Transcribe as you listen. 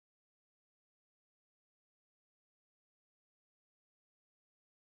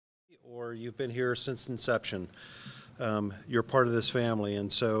or you've been here since inception. You're part of this family,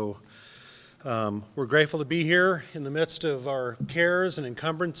 and so we're grateful to be here in the midst of our cares and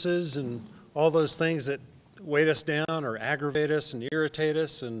encumbrances and all those things that weight us down or aggravate us and irritate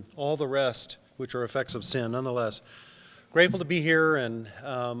us and all the rest, which are effects of sin. Nonetheless, grateful to be here, and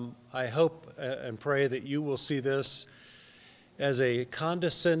I hope and pray that you will see this as a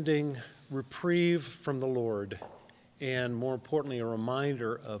condescending reprieve from the Lord, and more importantly, a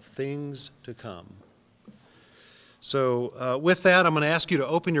reminder of things to come. So with that, I'm going to ask you to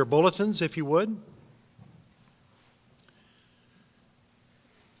open your bulletins, if you would.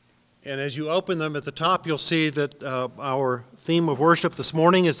 And as you open them at the top, you'll see that our theme of worship this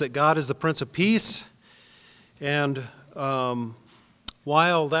morning is that God is the Prince of Peace. And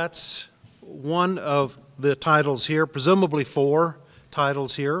while that's one of the titles here, presumably 4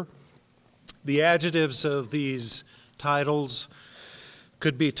 titles here, the adjectives of these titles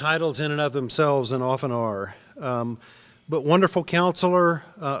could be titles in and of themselves, and often are. But Wonderful Counselor,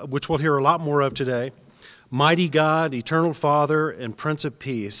 which we'll hear a lot more of today, Mighty God, Eternal Father, and Prince of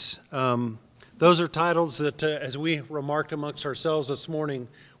Peace. Those are titles that, as we remarked amongst ourselves this morning,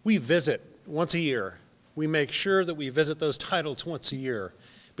 we visit once a year. We make sure that we visit those titles once a year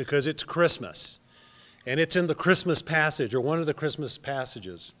because it's Christmas. And it's in the Christmas passage, or one of the Christmas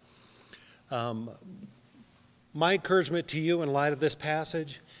passages. My encouragement to you in light of this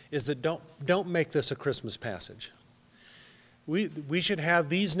passage is that don't make this a Christmas passage. We should have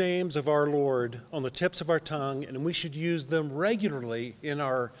these names of our Lord on the tips of our tongue, and we should use them regularly in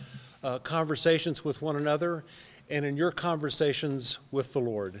our conversations with one another and in your conversations with the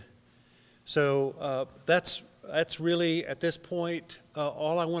Lord. So that's really, at this point,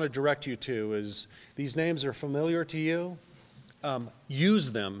 all I want to direct you to is these names are familiar to you.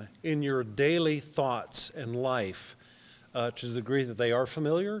 Use them in your daily thoughts and life to the degree that they are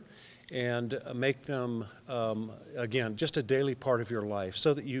familiar, and make them, again, just a daily part of your life,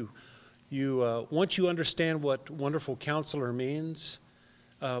 so that you once you understand what Wonderful Counselor means,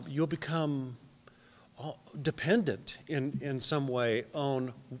 you'll become dependent in some way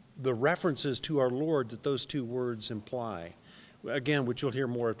on the references to our Lord that those 2 words imply, again, which you'll hear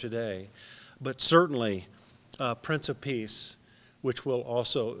more of today. But certainly, Prince of Peace, which we'll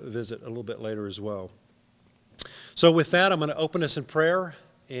also visit a little bit later as well. So with that, I'm going to open us in prayer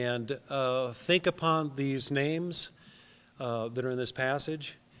and think upon these names that are in this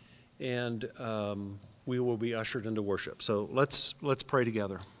passage, and we will be ushered into worship. So let's pray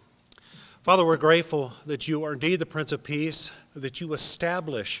together. Father, we're grateful that you are indeed the Prince of Peace, that you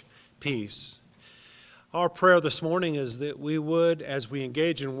establish peace. Our prayer this morning is that we would, as we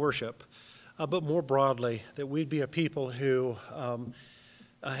engage in worship, but more broadly, that we'd be a people who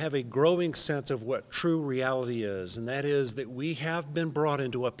have a growing sense of what true reality is, and that is that we have been brought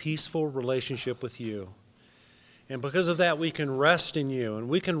into a peaceful relationship with you. And because of that, we can rest in you, and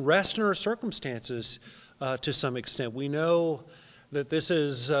we can rest in our circumstances to some extent. We know that this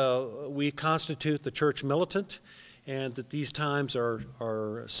is, we constitute the church militant, and that these times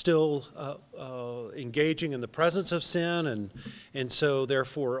are still engaging in the presence of sin, and so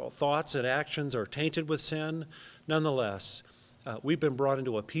therefore thoughts and actions are tainted with sin. Nonetheless, we've been brought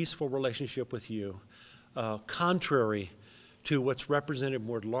into a peaceful relationship with you, contrary to what's represented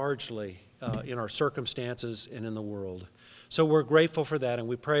more largely in our circumstances and in the world. So we're grateful for that, and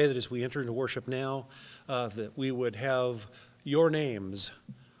we pray that as we enter into worship now, that we would have your names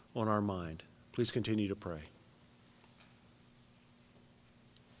on our mind. Please continue to pray.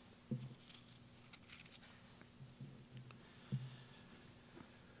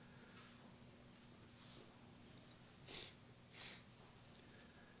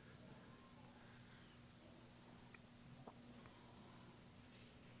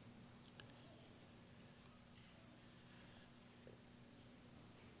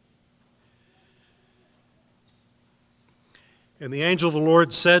 And the angel of the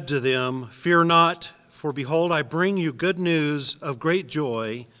Lord said to them, "Fear not, for behold, I bring you good news of great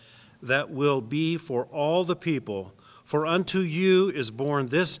joy that will be for all the people. For unto you is born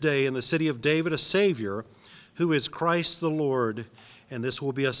this day in the city of David a Savior, who is Christ the Lord. And this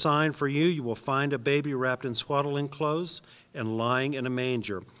will be a sign for you. You will find a baby wrapped in swaddling clothes and lying in a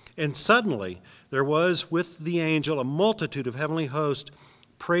manger." And suddenly there was with the angel a multitude of heavenly hosts,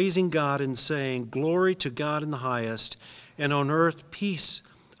 praising God and saying, "Glory to God in the highest, and on earth peace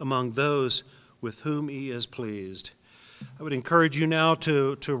among those with whom he is pleased." I would encourage you now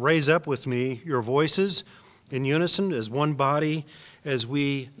to raise up with me your voices in unison as one body as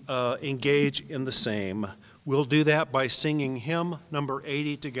we engage in the same. We'll do that by singing hymn number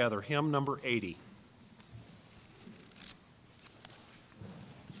 80 together. Hymn number 80.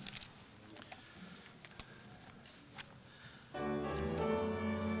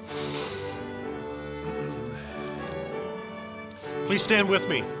 Please stand with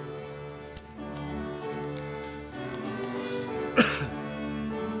me.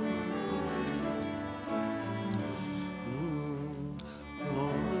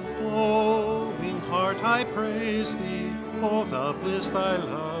 Lord, glowing heart, I praise thee for the bliss thy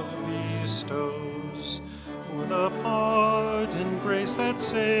love bestows, for the pardon, grace that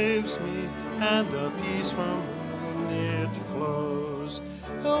saves me, and the peace from whom it flows.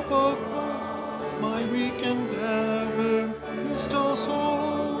 Help, O God, my weak endeavor, still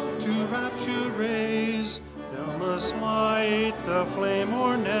soul to rapture raise. Thou must light the flame,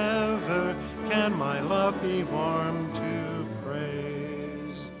 or never can my love be warm to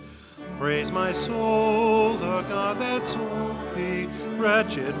praise. Praise my soul, the God that sought thee,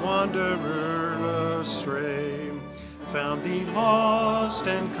 wretched wanderer astray, found thee lost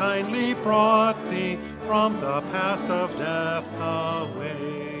and kindly brought thee from the path of death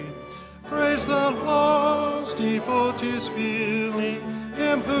away. Praise the lost, devotee feeling,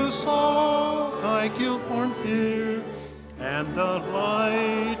 him who saw thy guilt-born fear, and the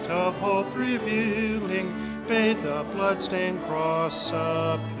light of hope revealing, bade the blood-stained cross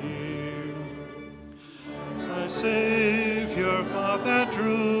appear. Thy Savior, God that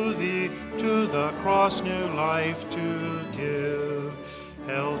drew thee to the cross new life to give,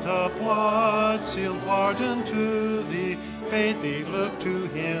 held a blood-sealed pardon to thee, bade thee look to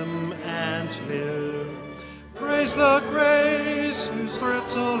him and live. Praise the grace whose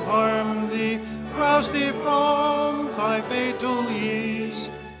threats alarm thee, rouse thee from thy fatal ease.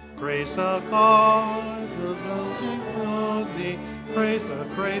 Praise the God who loved thee, praise the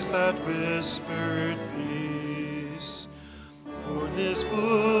grace that whispered peace. For this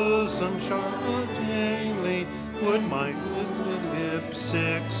bosom sharp daily would my lips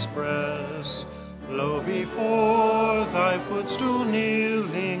express, low before thy footstool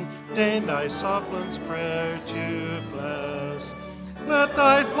kneeling, deign thy suppliant's prayer to bless. Let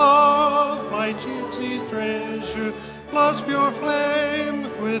thy love my gypsy's treasure, love's pure flame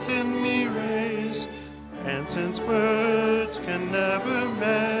within me raise, and since words can never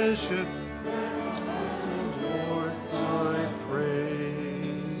measure, Lord, thy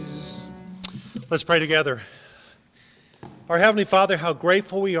praise. Let's pray together. Our Heavenly Father, how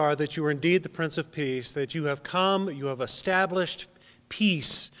grateful we are that you are indeed the Prince of Peace, that you have come, you have established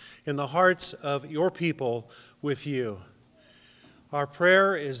peace in the hearts of your people with you. Our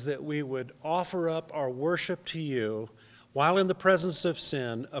prayer is that we would offer up our worship to you while in the presence of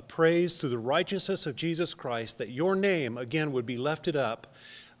sin, a praise through the righteousness of Jesus Christ, that your name again would be lifted up,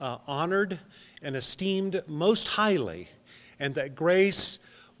 honored and esteemed most highly, and that grace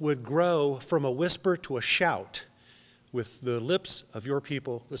would grow from a whisper to a shout with the lips of your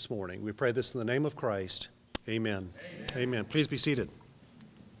people this morning. We pray this in the name of Christ. Amen. Amen. Amen. Please be seated.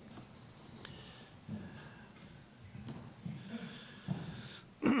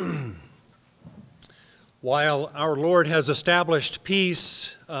 While our Lord has established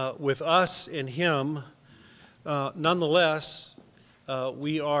peace with us in him, nonetheless,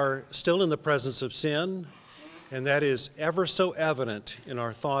 we are still in the presence of sin, and that is ever so evident in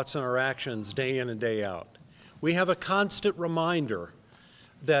our thoughts and our actions day in and day out. We have a constant reminder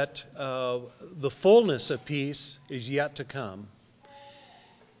that the fullness of peace is yet to come.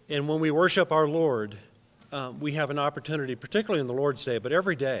 And when we worship our Lord, we have an opportunity, particularly in the Lord's Day, but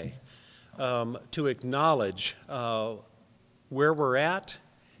every day, to acknowledge where we're at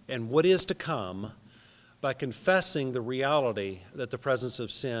and what is to come by confessing the reality that the presence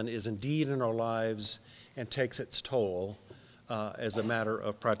of sin is indeed in our lives and takes its toll as a matter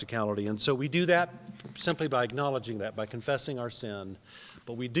of practicality. And so we do that simply by acknowledging that, by confessing our sin.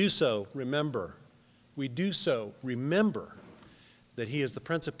 But we do so remember that he is the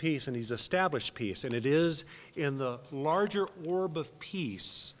Prince of Peace and he's established peace. And it is in the larger orb of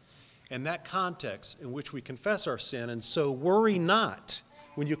peace and that context in which we confess our sin. And so worry not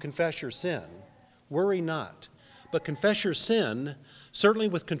when you confess your sin. Worry not. But confess your sin, certainly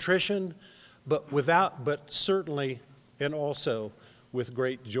with contrition, but certainly and also with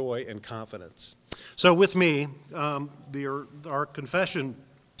great joy and confidence. So with me, our prayer confession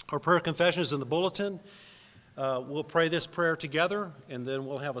is in the bulletin. We'll pray this prayer together, and then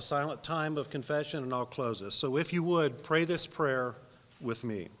we'll have a silent time of confession, and I'll close this. So if you would, pray this prayer with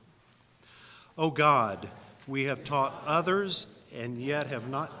me. O God, we have taught others and yet have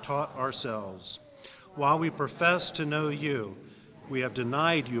not taught ourselves. While we profess to know you, we have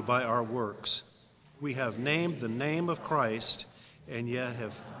denied you by our works. We have named the name of Christ and yet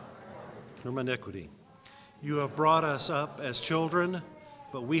have from iniquity. You have brought us up as children,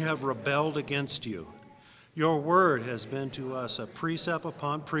 but we have rebelled against you. Your word has been to us a precept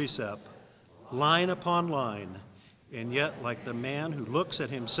upon precept, line upon line, And yet, like the man who looks at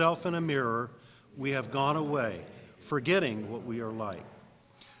himself in a mirror, we have gone away, forgetting what we are like.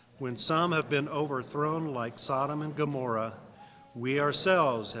 When some have been overthrown like Sodom and Gomorrah, we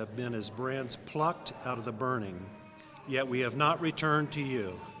ourselves have been as brands plucked out of the burning, yet we have not returned to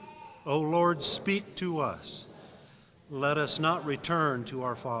you. O Lord, speak to us. Let us not return to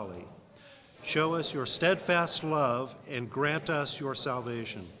our folly. Show us your steadfast love and grant us your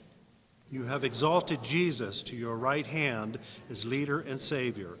salvation. You have exalted Jesus to your right hand as leader and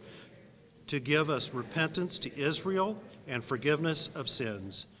Savior, to give us repentance to Israel and forgiveness of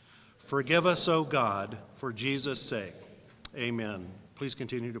sins. Forgive us, O God, for Jesus' sake. Amen. Please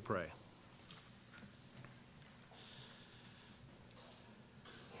continue to pray.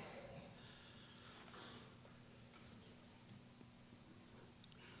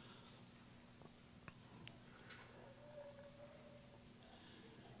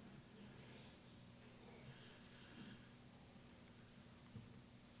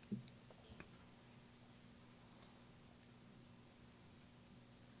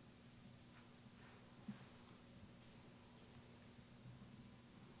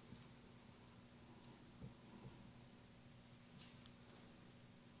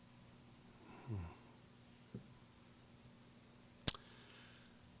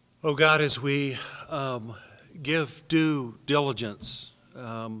 Oh God, as we give due diligence,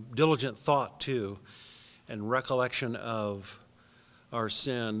 diligent thought to, and recollection of our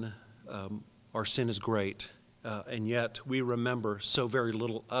sin is great, and yet we remember so very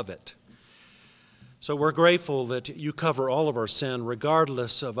little of it. So we're grateful that you cover all of our sin,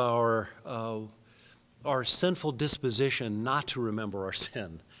 regardless of our sinful disposition not to remember our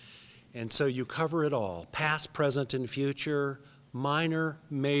sin. And so you cover it all, past, present, and future, minor,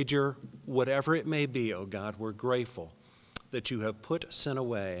 major, whatever it may be, oh God, we're grateful that you have put sin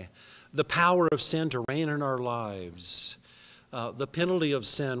away, the power of sin to reign in our lives, the penalty of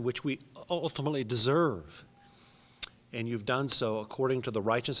sin which we ultimately deserve. And you've done so according to the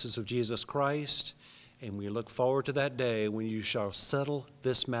righteousness of Jesus Christ, and we look forward to that day when you shall settle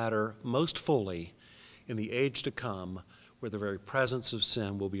this matter most fully in the age to come, where the very presence of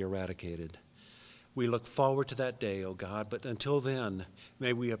sin will be eradicated. We look forward to that day, O God, but until then,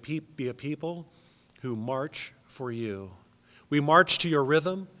 may we be a people who march for you. We march to your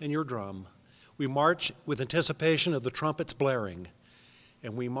rhythm and your drum. We march with anticipation of the trumpets blaring,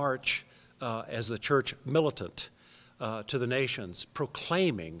 and we march as the church militant to the nations,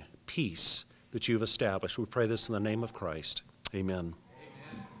 proclaiming peace that you've established. We pray this in the name of Christ. Amen.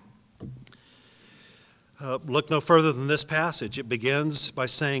 Look no further than this passage. It begins by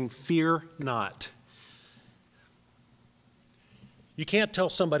saying, "Fear not." You can't tell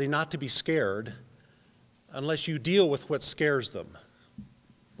somebody not to be scared unless you deal with what scares them,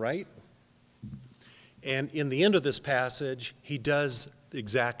 right? And in the end of this passage, he does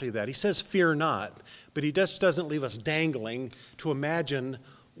exactly that. He says, "Fear not," but he just doesn't leave us dangling to imagine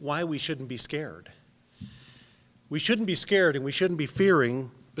why we shouldn't be scared. We shouldn't be scared and we shouldn't be fearing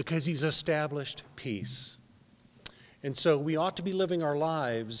because he's established peace. And so we ought to be living our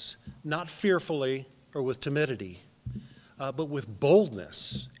lives not fearfully or with timidity, but with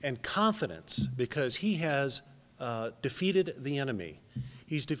boldness and confidence, because he has defeated the enemy.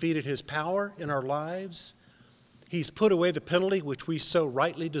 He's defeated his power in our lives. He's put away the penalty which we so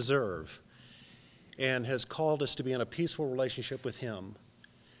rightly deserve, and has called us to be in a peaceful relationship with him.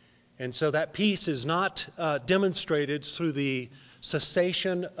 And so that peace is not demonstrated through the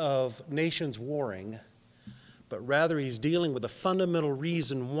cessation of nations warring, but rather he's dealing with the fundamental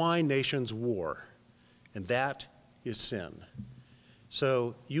reason why nations war, and that is sin.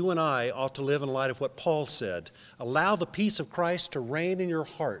 So you and I ought to live in light of what Paul said. Allow the peace of Christ to reign in your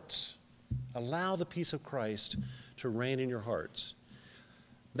hearts. Allow the peace of Christ to reign in your hearts.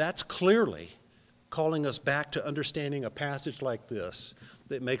 That's clearly calling us back to understanding a passage like this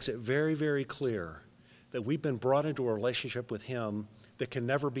that makes it very, very clear that we've been brought into a relationship with him that can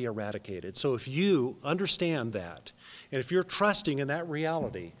never be eradicated. So if you understand that, and if you're trusting in that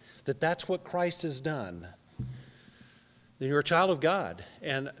reality, that that's what Christ has done, then you're a child of God,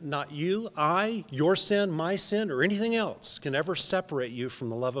 and not you, I, your sin, my sin, or anything else can ever separate you from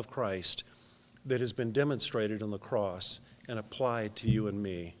the love of Christ that has been demonstrated on the cross and applied to you and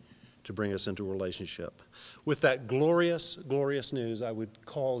me to bring us into a relationship. With that glorious, glorious news, I would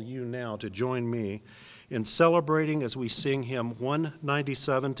call you now to join me in celebrating as we sing hymn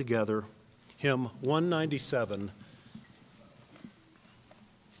 197 together, hymn 197.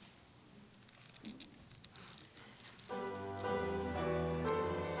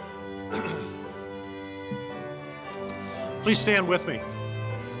 Please stand with me.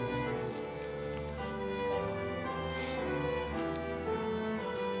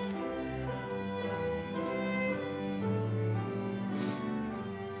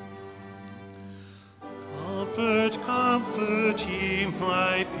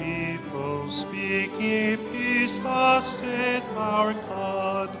 thus saith our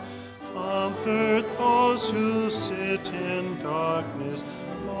God, comfort those who sit in darkness,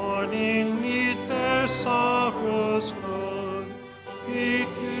 mourning 'neath their sorrow's load. Feed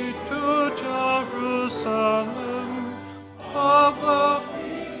me to Jerusalem, of the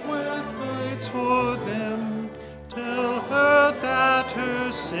wind waits for them. Tell her that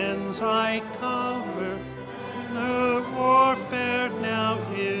her sins I cover, and her warfare now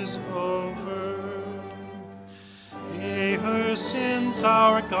is over. Yea, her sins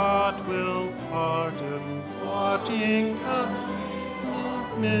our God will pardon, blotting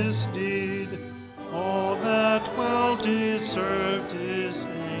out misdeed. All that well deserved is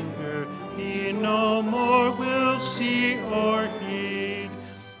anger, he no more will see or heed.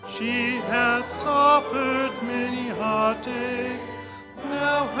 She hath suffered many a day,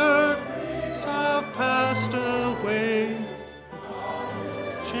 now her days have passed away.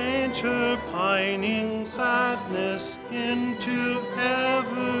 Change her pining sadness into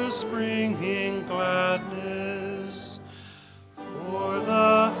ever-springing gladness. For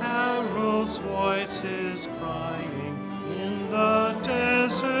the arrow's voice is crying in the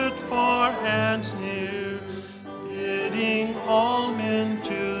desert far and near, bidding all men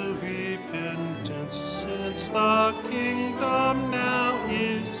to repentance, since the kingdom now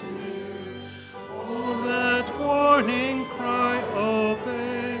is here. Oh, that warning cry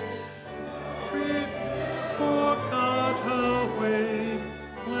obey, for God away.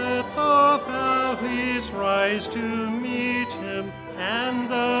 Let the valleys rise to meet him, and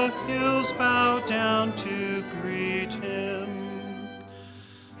the hills bow down to greet him.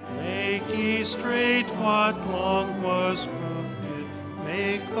 Make ye straight what long was crooked,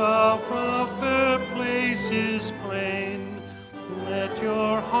 make the rougher places plain. Let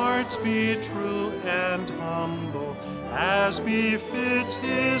your hearts be true and humble, as befits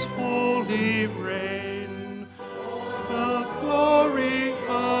his holy reign. The glory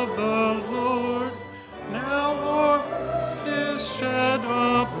of the Lord now o'er is shed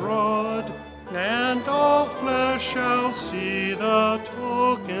abroad, and all flesh shall see the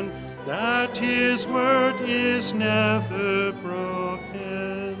token that his word is never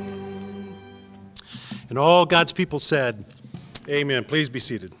broken. And all God's people said, amen. Please be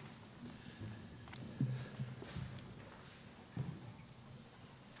seated.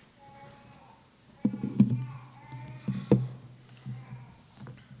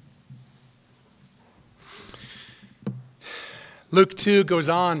 Luke 2 goes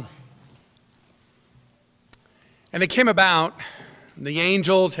on. And it came about, the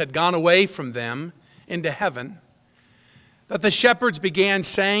angels had gone away from them into heaven, that the shepherds began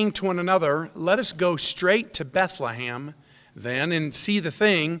saying to one another, let us go straight to Bethlehem then and see the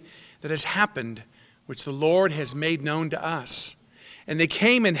thing that has happened, which the Lord has made known to us. And they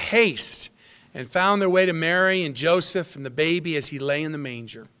came in haste and found their way to Mary and Joseph and the baby as he lay in the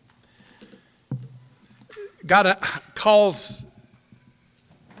manger. God calls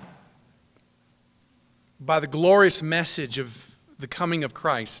by the glorious message of the coming of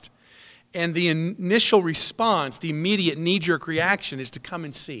Christ. And the initial response, the immediate knee-jerk reaction is to come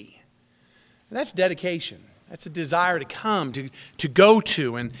and see. And that's dedication. That's a desire to come, to go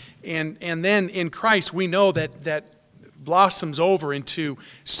to. And then in Christ we know that blossoms over into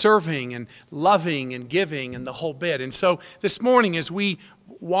serving and loving and giving and the whole bit. And so this morning as we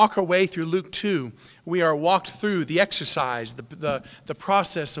walk our way through Luke 2, we are walked through the exercise, the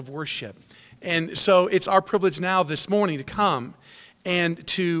process of worship. And so it's our privilege now this morning to come and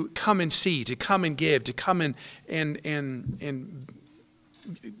see, to come and give, to come and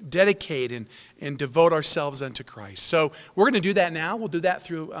dedicate and devote ourselves unto Christ. So we're going to do that now. We'll do that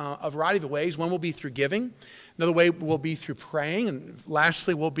through a variety of ways. One will be through giving. Another way will be through praying. And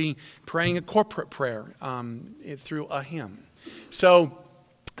lastly, we'll be praying a corporate prayer through a hymn. So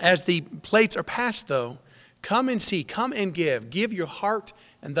as the plates are passed, though, come and see, come and give. Give your heart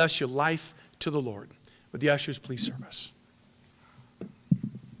and thus your life to the Lord. Would the ushers please serve us?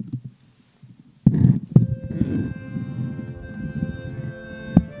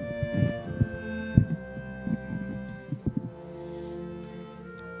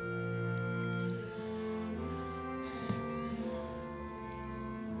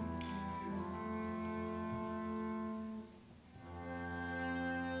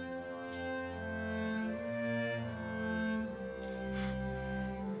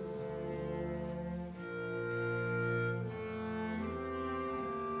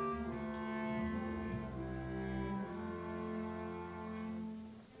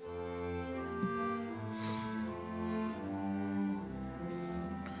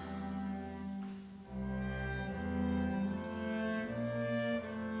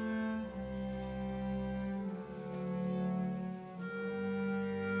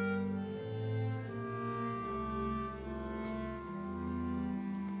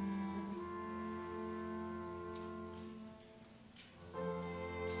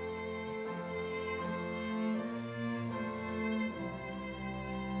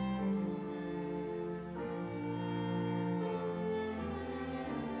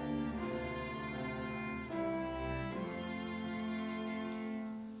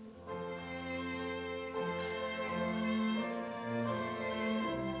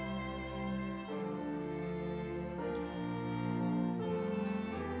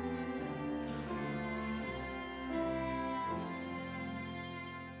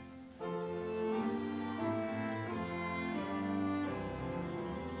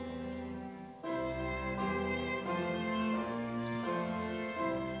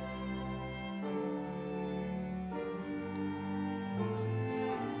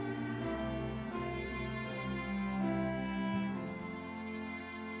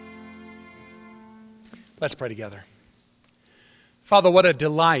 Let's pray together. Father, what a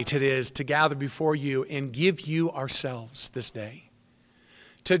delight it is to gather before you and give you ourselves this day.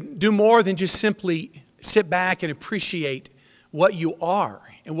 To do more than just simply sit back and appreciate what you are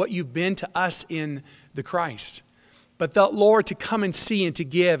and what you've been to us in the Christ. But Lord, to come and see and to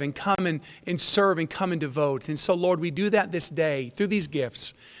give and come and serve and come and devote. And so, Lord, we do that this day through these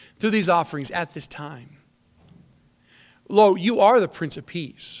gifts, through these offerings at this time. Lord, you are the Prince of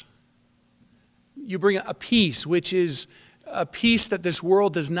Peace. You bring a peace which is a peace that this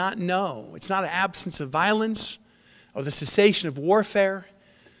world does not know. It's not an absence of violence or the cessation of warfare,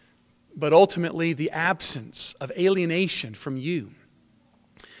 but ultimately the absence of alienation from you.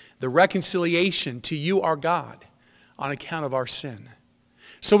 The reconciliation to you, our God, on account of our sin.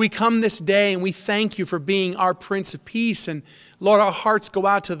 So we come this day and we thank you for being our Prince of Peace. And Lord, our hearts go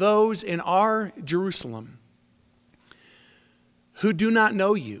out to those in our Jerusalem who do not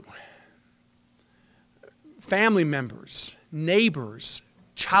know you. Family members, neighbors,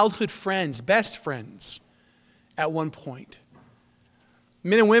 childhood friends, best friends at one point.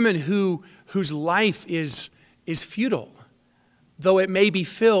 Men and women whose life is futile, though it may be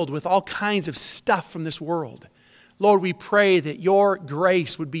filled with all kinds of stuff from this world. Lord, we pray that your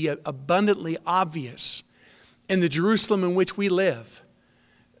grace would be abundantly obvious in the Jerusalem in which we live,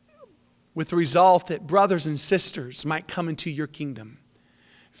 with the result that brothers and sisters might come into your kingdom.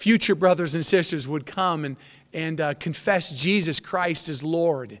 Future brothers and sisters would come and confess Jesus Christ as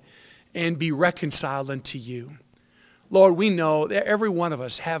Lord and be reconciled unto you. Lord, we know that every one of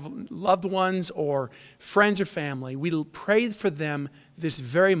us have loved ones or friends or family. We pray for them this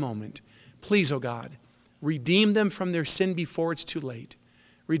very moment. Please, oh God, redeem them from their sin before it's too late.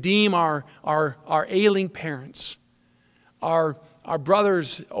 Redeem our ailing parents, our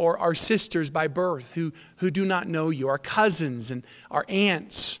brothers or our sisters by birth who do not know you, our cousins and our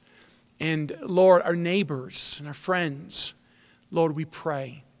aunts, and Lord, our neighbors and our friends. Lord, we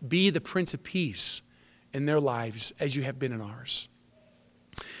pray, be the Prince of Peace in their lives as you have been in ours.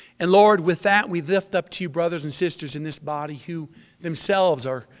 And Lord, with that, we lift up to you brothers and sisters in this body who themselves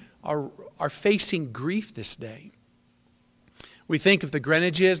are facing grief this day. We think of the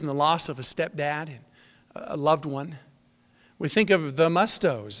Greenwiches and the loss of a stepdad and a loved one. We think of the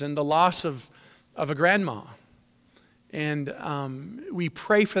Mustos and the loss of a grandma. And we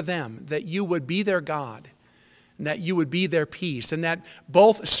pray for them that you would be their God and that you would be their peace, and that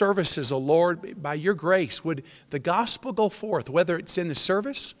both services, O Lord, by your grace, would the gospel go forth, whether it's in the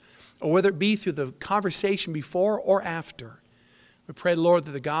service or whether it be through the conversation before or after. We pray, Lord,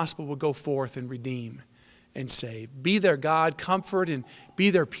 that the gospel will go forth and redeem and save. Be their God, comfort, and be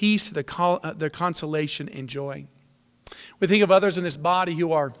their peace, their consolation and joy. We think of others in this body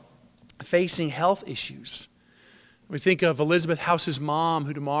who are facing health issues. We think of Elizabeth House's mom,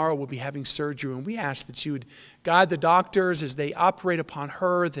 who tomorrow will be having surgery, and we ask that you would guide the doctors as they operate upon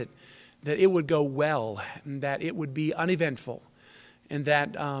her, that it would go well, and that it would be uneventful, and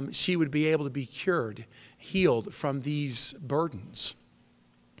that she would be able to be cured, healed from these burdens.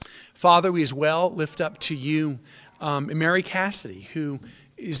 Father, we as well lift up to you Mary Cassidy, who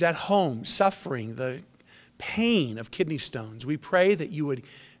is at home suffering the pain of kidney stones. We pray that you would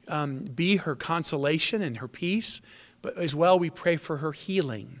be her consolation and her peace, but as well we pray for her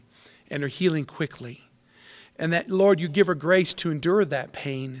healing and her healing quickly. And that, Lord, you give her grace to endure that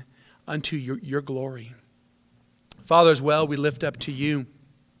pain unto your glory. Father, as well, we lift up to you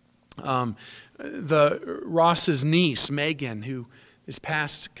the Ross's niece, Megan, who this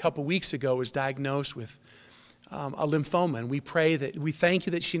past couple weeks ago was diagnosed with a lymphoma. And we thank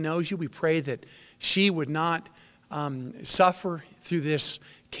you that she knows you. We pray that she would not suffer through this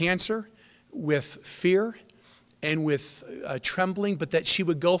cancer with fear and with trembling, but that she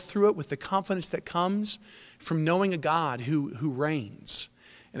would go through it with the confidence that comes from knowing a God who reigns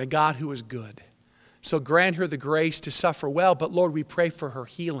and a God who is good. So grant her the grace to suffer well, but Lord, we pray for her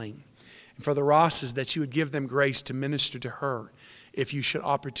healing and for the Rosses that you would give them grace to minister to her if you should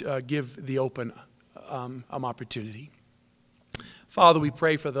give the open opportunity. Father, we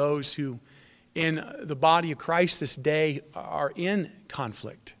pray for those who in the body of Christ this day are in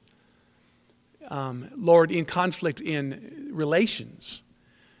conflict. Lord, in conflict in relations.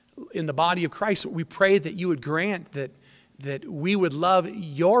 In the body of Christ, we pray that you would grant that we would love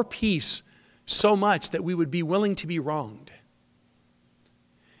your peace so much that we would be willing to be wronged.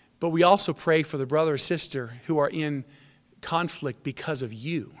 But we also pray for the brother or sister who are in conflict because of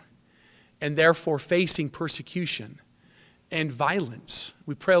you and therefore facing persecution and violence.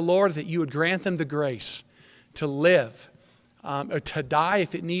 We pray, Lord, that you would grant them the grace to live, or to die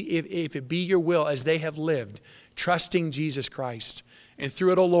if it be your will as they have lived, trusting Jesus Christ And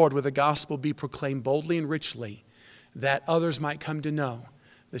through it, O Lord, will the gospel be proclaimed boldly and richly, that others might come to know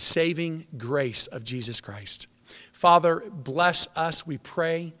the saving grace of Jesus Christ. Father, bless us, we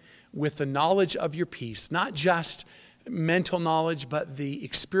pray, with the knowledge of your peace, not just mental knowledge, but the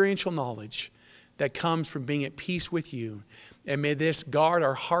experiential knowledge that comes from being at peace with you. And may this guard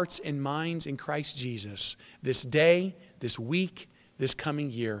our hearts and minds in Christ Jesus this day, this week, this coming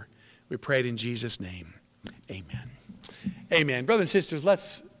year. We pray it in Jesus' name. Amen. Amen. Brothers and sisters,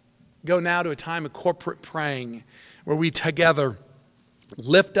 let's go now to a time of corporate praying where we together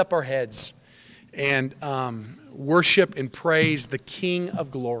lift up our heads and worship and praise the King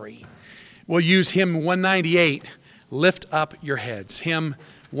of glory. We'll use hymn 198, Lift Up Your Heads. Hymn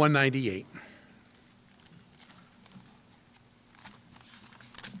 198.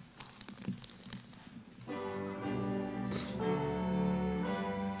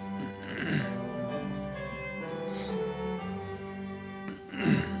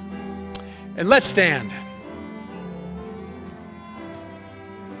 And let's stand.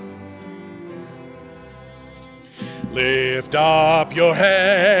 Lift up your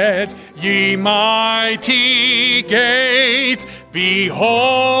heads, ye mighty gates.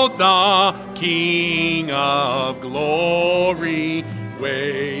 Behold, the King of glory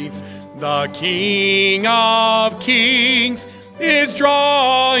waits. The King of kings is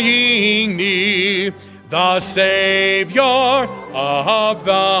drawing near. The Savior of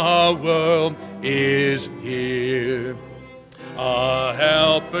the world is here. A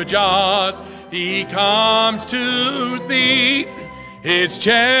helper just, he comes to thee. His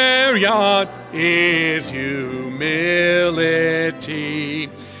chariot is humility.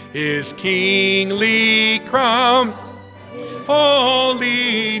 His kingly crown, holiness.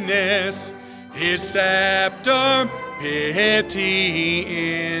 His scepter,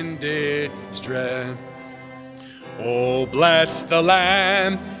 pity in distress. Oh, bless the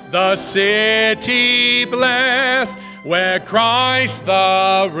land, the city blessed, where Christ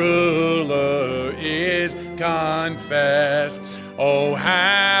the ruler is confessed. Oh,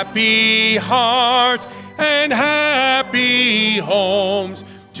 happy heart and happy homes,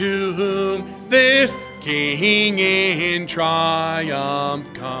 to whom this King in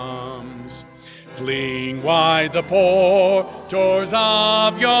triumph comes. Fling wide the portals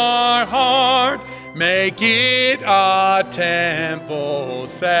of your heart, make it a temple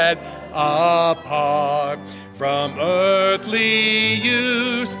set apart from earthly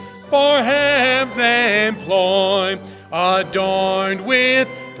use, for heaven's employ, adorned with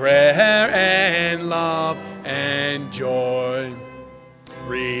prayer and love and joy.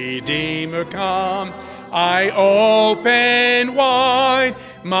 Redeemer, come, I open wide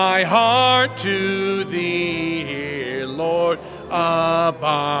my heart to thee, here, Lord,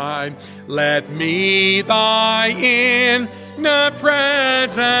 abide. Let me thy inner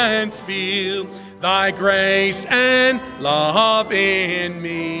presence feel, thy grace and love in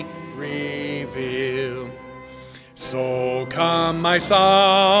me reveal. So come, my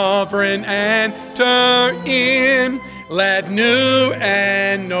sovereign, enter in. Let new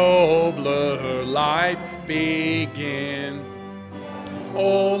and nobler life begin.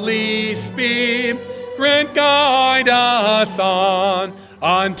 Holy Spirit, guide us on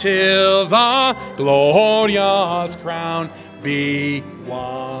until the glorious crown be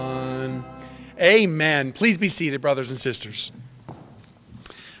won. Amen. Please be seated, brothers and sisters.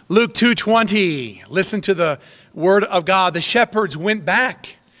 Luke 2:20. Listen to the word of God. The shepherds went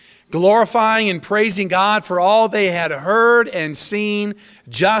back, glorifying and praising God for all they had heard and seen,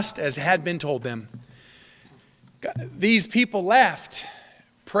 just as had been told them. These people left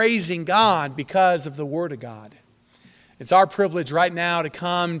praising God because of the Word of God. It's our privilege right now to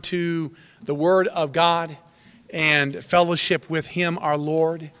come to the Word of God and fellowship with Him, our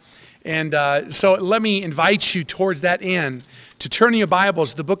Lord. And so let me invite you towards that end to turn in your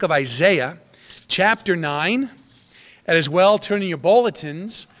Bibles to the book of Isaiah, chapter 9, and as well turn in your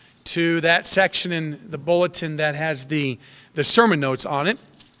bulletins to that section in the bulletin that has the sermon notes on it.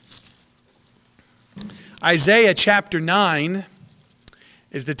 Isaiah chapter 9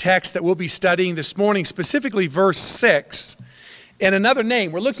 is the text that we'll be studying this morning, specifically verse 6. And another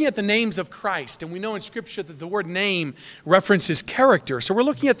name. We're looking at the names of Christ, and we know in Scripture that the word name references character. So we're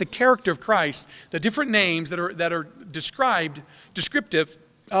looking at the character of Christ, the different names that are descriptive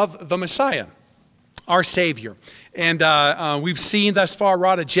of the Messiah, our Savior. And we've seen thus far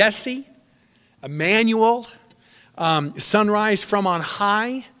Rod of Jesse, Emmanuel, sunrise from on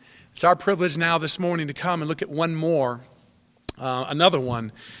high. It's our privilege now this morning to come and look at one more, another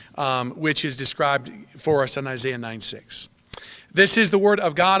one, which is described for us in Isaiah 9:6. This is the word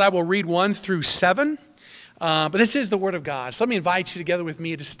of God. I will read 1 through 7. But this is the Word of God. So let me invite you together with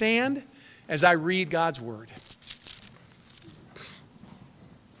me to stand as I read God's Word.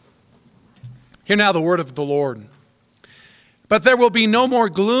 Hear now the word of the Lord. But there will be no more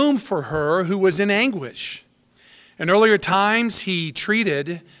gloom for her who was in anguish. In earlier times, he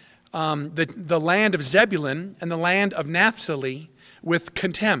treated the land of Zebulun and the land of Naphtali with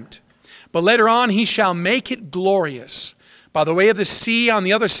contempt. But later on, he shall make it glorious by the way of the sea on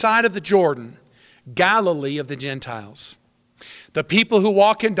the other side of the Jordan, Galilee of the Gentiles. The people who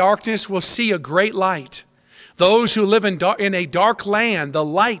walk in darkness will see a great light. Those who live in a dark land, the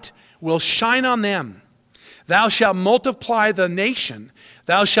light will shine on them. Thou shalt multiply the nation.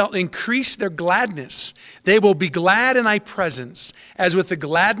 Thou shalt increase their gladness. They will be glad in thy presence, as with the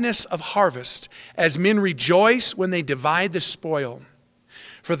gladness of harvest, as men rejoice when they divide the spoil.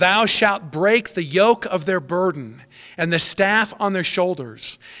 For thou shalt break the yoke of their burden, and the staff on their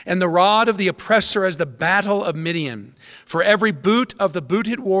shoulders, and the rod of the oppressor as the battle of Midian. For every boot of the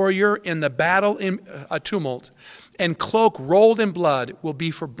booted warrior in the battle in a tumult, and cloak rolled in blood will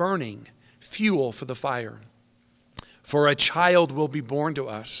be for burning, fuel for the fire. For a child will be born to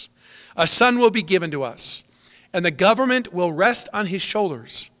us, a son will be given to us, and the government will rest on his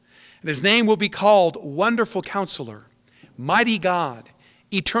shoulders. And his name will be called Wonderful Counselor, Mighty God,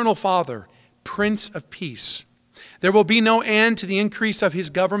 Eternal Father, Prince of Peace. There will be no end to the increase of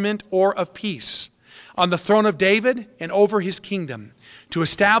his government or of peace on the throne of David and over his kingdom, to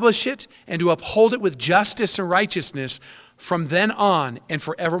establish it and to uphold it with justice and righteousness from then on and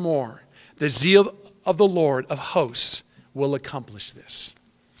forevermore. The zeal of the Lord of hosts will accomplish this.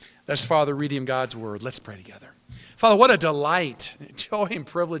 That's Father reading God's word. Let's pray together. Father, what a delight, joy, and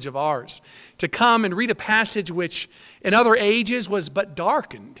privilege of ours to come and read a passage which in other ages was but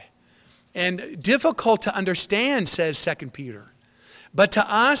darkened and difficult to understand, says 2 Peter. But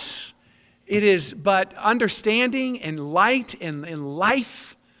to us, it is but understanding and light and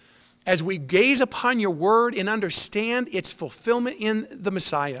life as we gaze upon your word and understand its fulfillment in the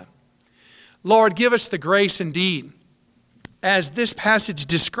Messiah. Lord, give us the grace indeed, as this passage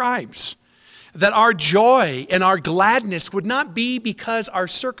describes, that our joy and our gladness would not be because our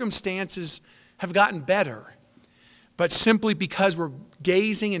circumstances have gotten better, but simply because we're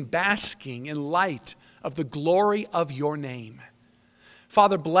gazing and basking in light of the glory of your name.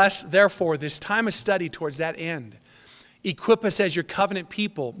 Father, bless, therefore, this time of study towards that end. Equip us as your covenant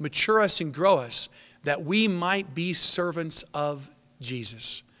people, mature us and grow us, that we might be servants of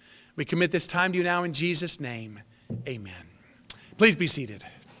Jesus. We commit this time to you now in Jesus' name. Amen. Please be seated.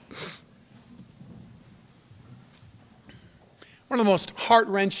 One of the most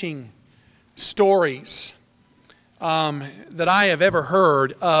heart-wrenching stories that I have ever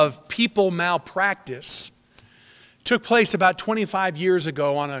heard of people malpractice took place about 25 years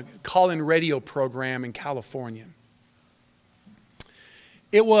ago on a call-in radio program in California.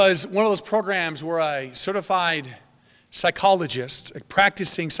 It was one of those programs where a certified psychologist, a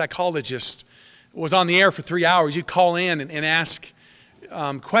practicing psychologist, was on the air for 3 hours. You'd call in and ask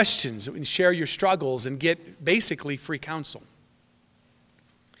questions and share your struggles and get basically free counsel.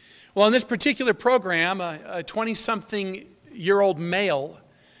 Well, in this particular program, a 20-something-year-old male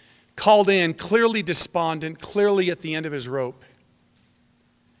called in, clearly despondent, clearly at the end of his rope.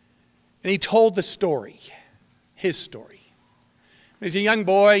 And he told the story, his story. As a young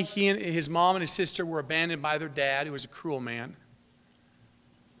boy, he and his mom and his sister were abandoned by their dad, who was a cruel man.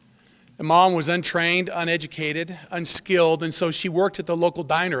 The mom was untrained, uneducated, unskilled, and so she worked at the local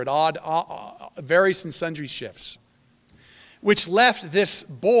diner at odd, various and sundry shifts, which left this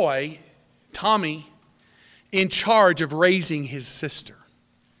boy, Tommy, in charge of raising his sister,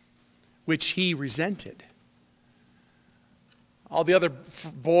 which he resented. All the other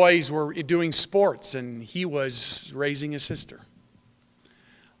boys were doing sports, and he was raising his sister.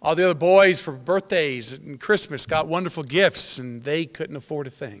 All the other boys for birthdays and Christmas got wonderful gifts, and they couldn't afford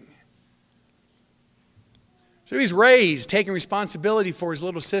a thing. So he's raised, taking responsibility for his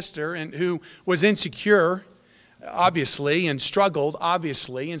little sister, and who was insecure, obviously, and struggled,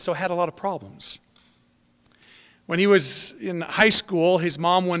 obviously, and so had a lot of problems. When he was in high school, his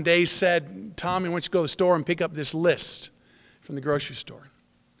mom one day said, "Tommy, why don't you go to the store and pick up this list from the grocery store?"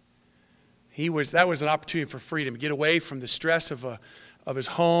 That was an opportunity for freedom, to get away from the stress of his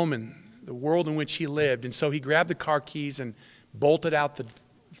home and the world in which he lived. And so he grabbed the car keys and bolted out the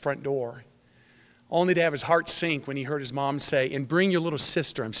front door, only to have his heart sink when he heard his mom say, "And bring your little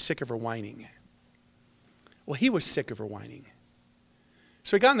sister, I'm sick of her whining." Well, he was sick of her whining.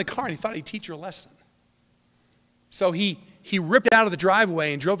 So he got in the car and he thought he'd teach her a lesson. So he ripped out of the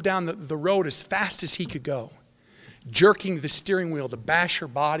driveway and drove down the road as fast as he could go, jerking the steering wheel to bash her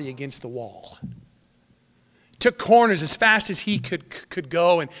body against the wall. took corners as fast as he could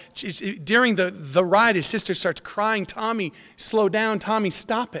go. And during the ride, his sister starts crying, "Tommy, slow down. Tommy,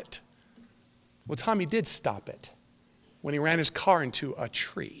 stop it." Well, Tommy did stop it when he ran his car into a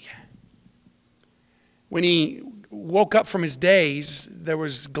tree. When he woke up from his daze, there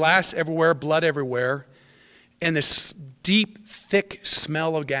was glass everywhere, blood everywhere, and this deep, thick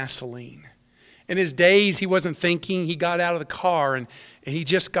smell of gasoline. In his daze, he wasn't thinking. He got out of the car, and he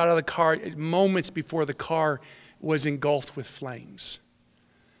just got out of the car moments before the car was engulfed with flames.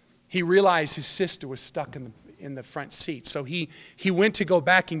 He realized his sister was stuck in the front seat. So he went to go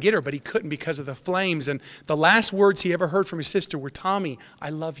back and get her, but he couldn't because of the flames. And the last words he ever heard from his sister were, "Tommy, I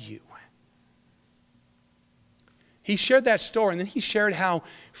love you." He shared that story, and then he shared how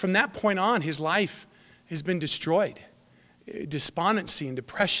from that point on his life has been destroyed. Despondency and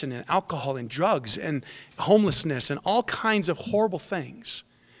depression and alcohol and drugs and homelessness and all kinds of horrible things.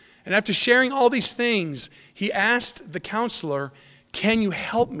 And after sharing all these things, he asked the counselor, "Can you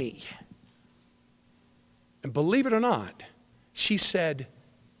help me?" And believe it or not, she said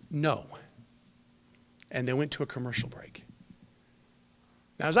no. And they went to a commercial break.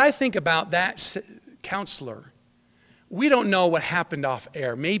 Now, as I think about that counselor, we don't know what happened off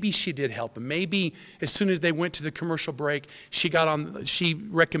air. Maybe she did help him. Maybe as soon as they went to the commercial break, she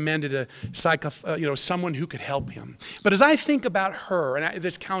recommended someone who could help him. But as I think about her and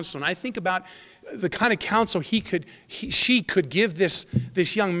this counselor, and I think about the kind of counsel she could give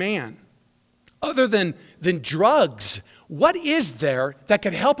this young man, other than drugs, what is there that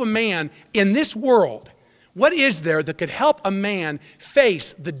could help a man in this world? What is there that could help a man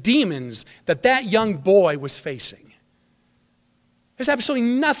face the demons that young boy was facing? There's absolutely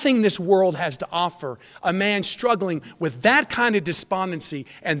nothing this world has to offer a man struggling with that kind of despondency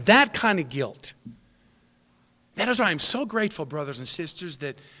and that kind of guilt. That is why I'm so grateful, brothers and sisters,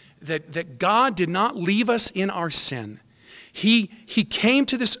 that God did not leave us in our sin. He came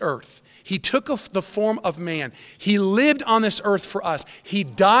to this earth. He took the form of man. He lived on this earth for us. He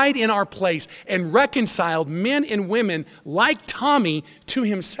died in our place and reconciled men and women like Tommy to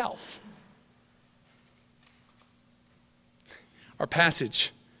himself. Our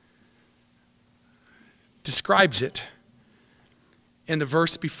passage describes it in the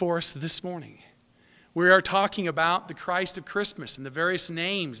verse before us this morning. We are talking about the Christ of Christmas and the various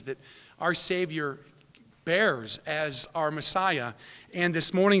names that our Savior bears as our Messiah. And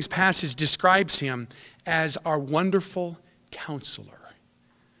this morning's passage describes him as our wonderful counselor.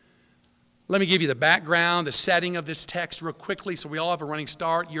 Let me give you the background, the setting of this text real quickly so we all have a running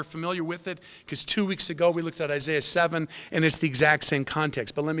start. You're familiar with it because 2 weeks ago we looked at Isaiah 7 and it's the exact same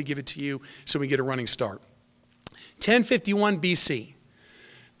context. But let me give it to you so we get a running start. 1051 BC,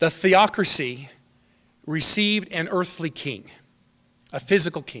 the theocracy received an earthly king, a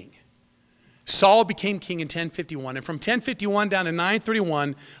physical king. Saul became king in 1051. And from 1051 down to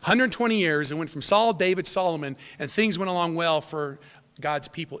 931, 120 years, it went from Saul, David, Solomon, and things went along well for God's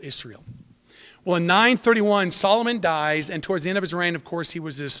people, Israel. Well, in 931, Solomon dies, and towards the end of his reign, of course, he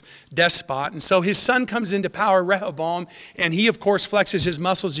was this despot. And so his son comes into power, Rehoboam, and he, of course, flexes his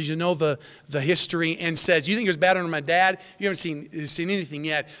muscles, as you know the history, and says, "You think it was better than my dad? You haven't seen anything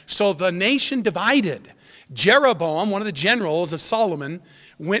yet." So the nation divided. Jeroboam, one of the generals of Solomon,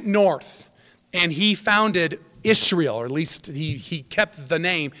 went north, and he founded Israel, or at least he kept the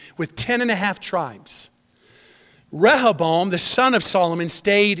name, with 10.5 tribes. Rehoboam, the son of Solomon,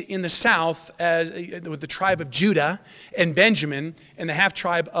 stayed in the south with the tribe of Judah and Benjamin and the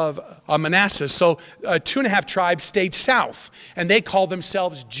half-tribe of Manasseh. So 2.5 tribes stayed south, and they called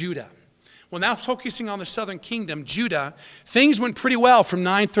themselves Judah. Well, now focusing on the southern kingdom, Judah, things went pretty well from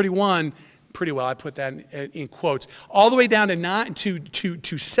 931, pretty well, I put that in quotes, all the way down to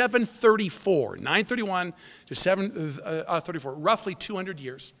 734, 931 to 734, roughly 200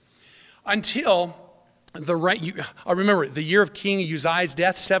 years, until I remember the year of King Uzziah's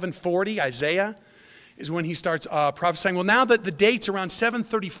death, 740, Isaiah, is when he starts prophesying. Well, now that the date's around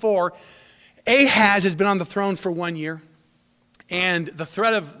 734, Ahaz has been on the throne for 1 year. And the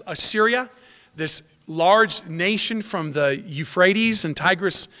threat of Assyria, this large nation from the Euphrates and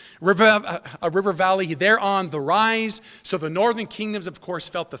Tigris river valley, they're on the rise. So the northern kingdoms, of course,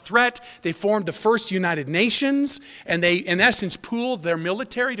 felt the threat. They formed the first United Nations, and they, in essence, pooled their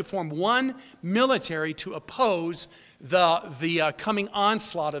military to form one military to oppose the coming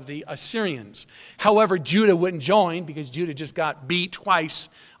onslaught of the Assyrians. However, Judah wouldn't join because Judah just got beat twice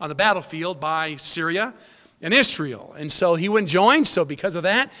on the battlefield by Syria and Israel. And so he wouldn't join. So because of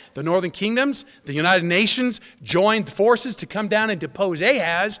that, the northern kingdoms, the United Nations, joined forces to come down and depose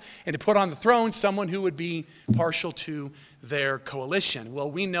Ahaz and to put on the throne someone who would be partial to their coalition. Well,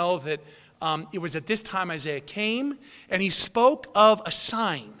 we know that It was at this time Isaiah came, and he spoke of a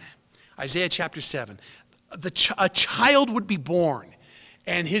sign. Isaiah chapter 7. A child would be born,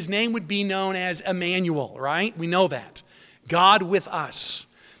 and his name would be known as Emmanuel, right? We know that. God with us.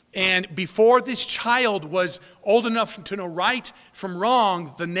 And before this child was old enough to know right from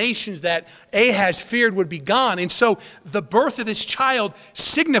wrong, the nations that Ahaz feared would be gone. And so the birth of this child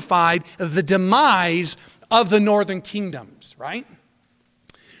signified the demise of the northern kingdoms, right?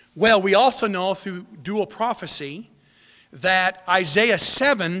 Well, we also know through dual prophecy that Isaiah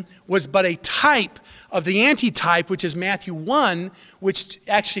 7 was but a type of the antitype, which is Matthew 1, which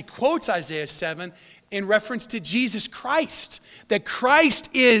actually quotes Isaiah 7 in reference to Jesus Christ, that Christ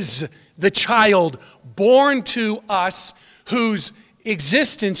is the child born to us whose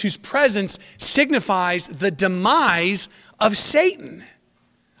existence, whose presence signifies the demise of Satan,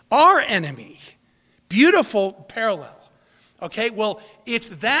 our enemy. Beautiful parallel. Okay, well, it's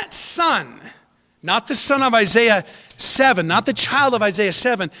that son, not the son of Isaiah 7, not the child of Isaiah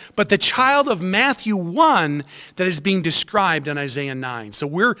 7, but the child of Matthew 1 that is being described in Isaiah 9. So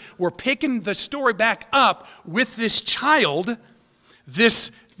we're picking the story back up with this child,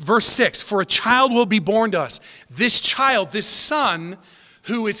 this verse 6, for a child will be born to us. This child, this son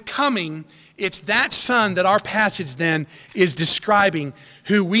who is coming, it's that son that our passage then is describing,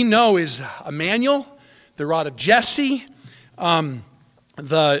 who we know is Emmanuel, the rod of Jesse,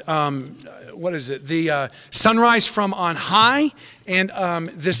 the sunrise from on high. And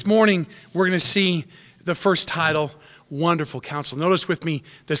this morning, we're going to see the first title, Wonderful Counsel. Notice with me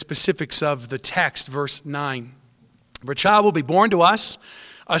the specifics of the text, verse 9. For a child will be born to us,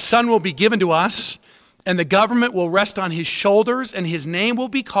 a son will be given to us, and the government will rest on his shoulders, and his name will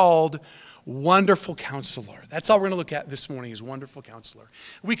be called Wonderful Counselor. That's all we're going to look at this morning is Wonderful Counselor.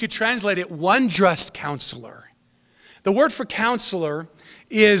 We could translate it Wondrous Counselor. The word for counselor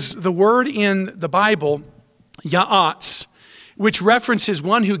is the word in the Bible, ya'atz, which references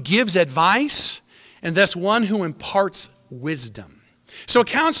one who gives advice and thus one who imparts wisdom. So a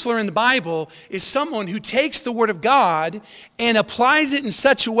counselor in the Bible is someone who takes the Word of God and applies it in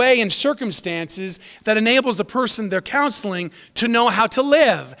such a way in circumstances that enables the person they're counseling to know how to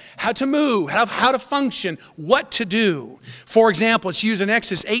live, how to move, how to function, what to do. For example, it's used in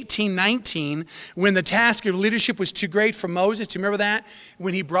Exodus 18:19 when the task of leadership was too great for Moses. Do you remember that?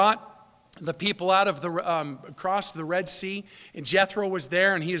 When he brought the people out of the across the Red Sea, and Jethro was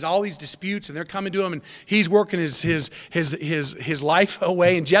there, and he has all these disputes, and they're coming to him, and he's working his life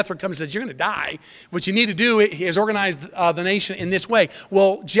away, and Jethro comes and says, "You're going to die. What you need to do is organize the nation in this way."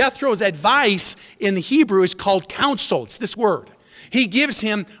 Well, Jethro's advice in the Hebrew is called counsel. It's this word. He gives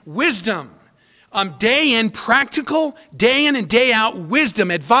him wisdom. Day in, practical, day in and day out, wisdom,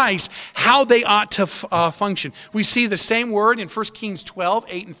 advice, how they ought to function. We see the same word in 1 Kings 12,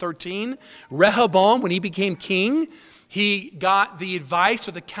 8 and 13. Rehoboam, when he became king, he got the advice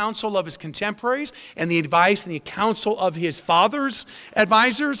or the counsel of his contemporaries and the advice and the counsel of his father's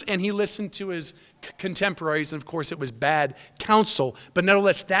advisors, and he listened to his contemporaries, and of course it was bad counsel, but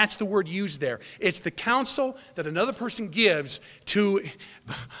nevertheless that's the word used there. It's the counsel that another person gives to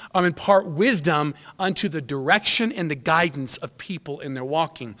impart wisdom unto the direction and the guidance of people in their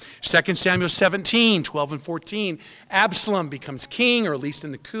walking. 2 Samuel 17, 12 and 14, Absalom becomes king, or at least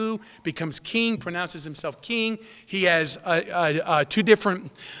in the coup, becomes king, pronounces himself king. He has two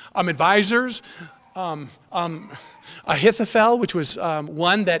different advisors. Ahithophel, which was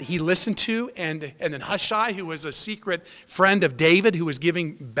one that he listened to, and then Hushai, who was a secret friend of David, who was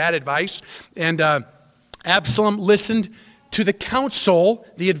giving bad advice. And Absalom listened to the counsel,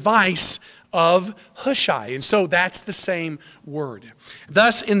 the advice of Hushai. And so that's the same word.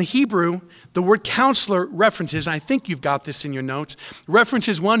 Thus, in the Hebrew, the word counselor references, I think you've got this in your notes,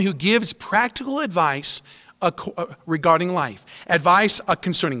 references one who gives practical advice regarding life. Advice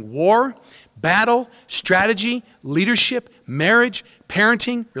concerning war, battle, strategy, leadership, marriage,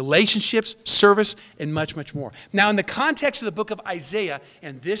 parenting, relationships, service, and much, much more. Now, in the context of the book of Isaiah,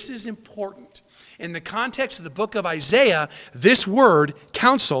 and this is important, in the context of the book of Isaiah, this word,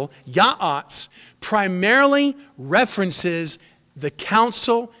 counsel, ya'atz, primarily references the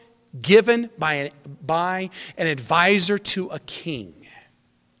counsel given by an advisor to a king.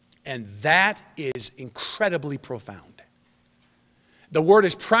 And that is incredibly profound. The word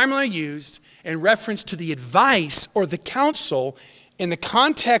is primarily used in reference to the advice or the counsel in the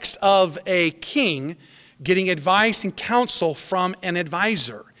context of a king getting advice and counsel from an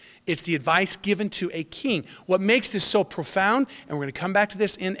advisor. It's the advice given to a king. What makes this so profound, and we're going to come back to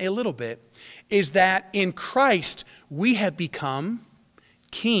this in a little bit, is that in Christ we have become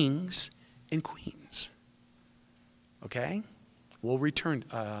kings and queens. Okay? We'll return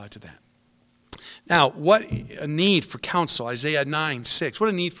to that. Now, what a need for counsel. Isaiah 9:6. What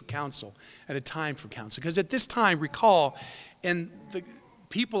a need for counsel at a time for counsel. Because at this time, recall, in the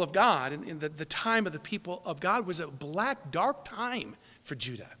people of God, in the time of the people of God was a black, dark time for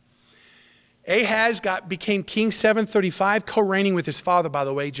Judah. Ahaz became king 735, co-reigning with his father, by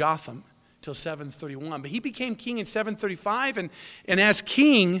the way, Jotham, till 731. But he became king in 735, and as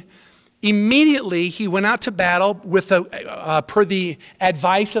king, immediately he went out to battle with per the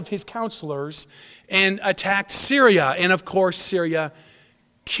advice of his counselors and attacked Syria. And of course, Syria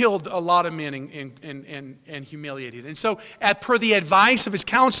killed a lot of men and humiliated. And so, per the advice of his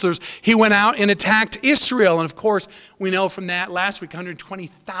counselors, he went out and attacked Israel. And of course, we know from that last week,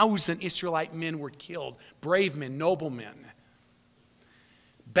 120,000 Israelite men were killed. Brave men, noble men.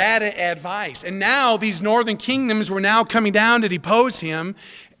 Bad advice. And now these northern kingdoms were now coming down to depose him.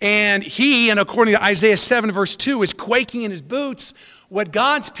 And he, and according to Isaiah 7 verse 2, is quaking in his boots. What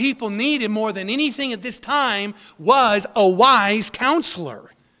God's people needed more than anything at this time was a wise counselor.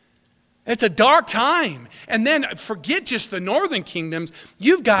 It's a dark time. And then forget just the northern kingdoms.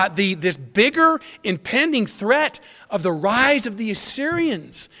 You've got this bigger impending threat of the rise of the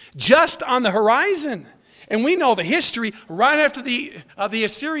Assyrians just on the horizon. And we know the history. Right after the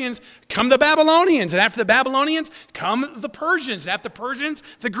Assyrians come the Babylonians. And after the Babylonians come the Persians. And after the Persians,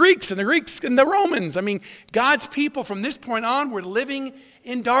 the Greeks. And the Greeks and the Romans. I mean, God's people from this point on were living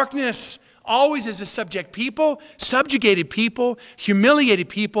in darkness. Always as a subject people, subjugated people, humiliated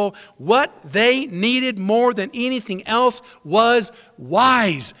people. What they needed more than anything else was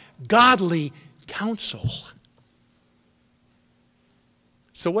wise, godly counsel.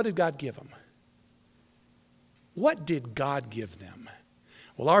 So what did God give them? What did God give them?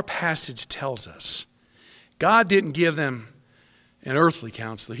 Well, our passage tells us God didn't give them an earthly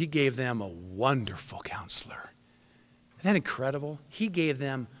counselor. He gave them a wonderful counselor. Isn't that incredible? He gave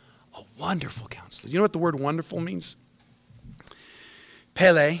them a wonderful counselor. You know what the word wonderful means?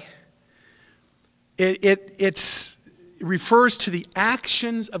 Pele. It refers to the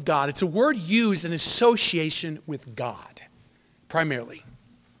actions of God. It's a word used in association with God, primarily.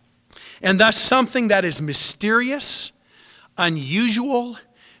 And thus something that is mysterious, unusual,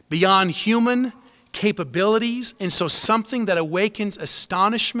 beyond human capabilities, and so something that awakens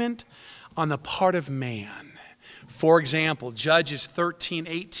astonishment on the part of man. For example, Judges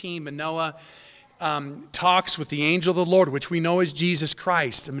 13:18, Manoah talks with the angel of the Lord, which we know is Jesus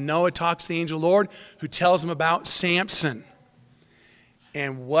Christ. And Manoah talks to the angel of the Lord who tells him about Samson.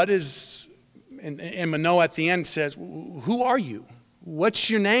 And Manoah at the end says, "Who are you? What's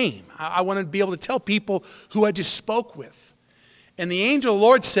your name? I want to be able to tell people who I just spoke with." And the angel of the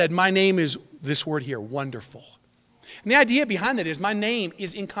Lord said, "My name is," this word here, wonderful. And the idea behind that is my name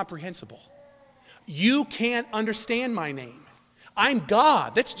is incomprehensible. You can't understand my name. I'm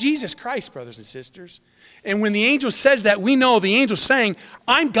God. That's Jesus Christ, brothers and sisters. And when the angel says that, we know the angel's saying,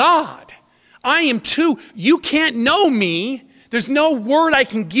 I'm God. I am too. You can't know me. There's no word I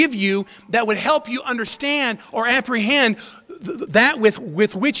can give you that would help you understand or apprehend that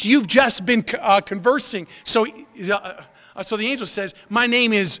with which you've just been conversing. So the angel says, my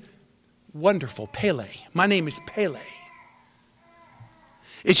name is wonderful, Pele. My name is Pele.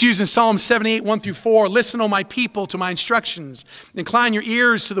 It's used in Psalm 78, 1 through 4. Listen, O my people, to my instructions. Incline your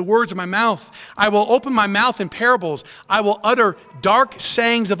ears to the words of my mouth. I will open my mouth in parables. I will utter dark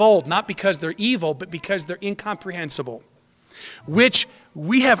sayings of old, not because they're evil, but because they're incomprehensible, which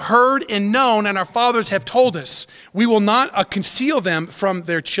we have heard and known, and our fathers have told us. We will not conceal them from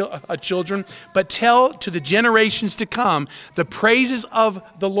their children, but tell to the generations to come the praises of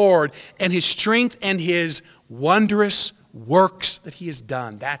the Lord and his strength and his wondrous works that he has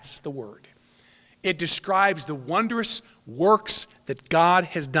done. That's the word. It describes the wondrous works that God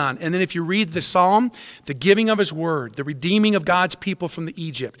has done. And then if you read the psalm, the giving of his word, the redeeming of God's people from the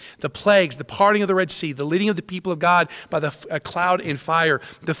Egypt, the plagues, the parting of the Red Sea, the leading of the people of God by the cloud and fire,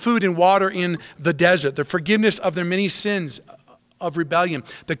 the food and water in the desert, the forgiveness of their many sins of rebellion,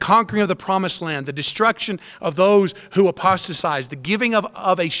 the conquering of the promised land, the destruction of those who apostatize, the giving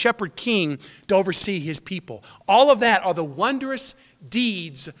of a shepherd king to oversee his people. All of that are the wondrous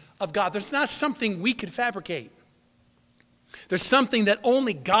deeds of God. There's not something we could fabricate. There's something that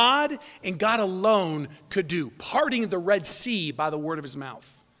only God and God alone could do, parting the Red Sea by the word of his mouth.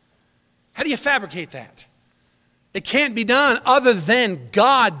 How do you fabricate that? It can't be done other than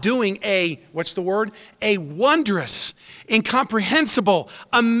God doing what's the word? A wondrous, incomprehensible,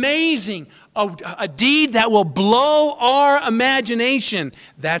 amazing, a deed that will blow our imagination.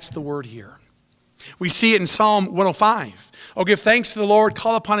 That's the word here. We see it in Psalm 105. Oh, give thanks to the Lord,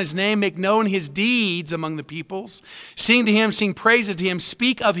 call upon his name, make known his deeds among the peoples. Sing to him, sing praises to him,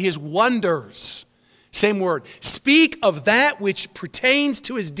 speak of his wonders. Same word. Speak of that which pertains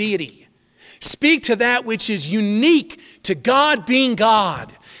to his deity. Speak to that which is unique to God being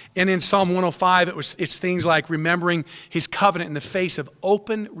God. And in Psalm 105, it's things like remembering his covenant in the face of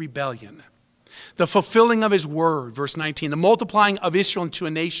open rebellion. The fulfilling of his word, verse 19. The multiplying of Israel into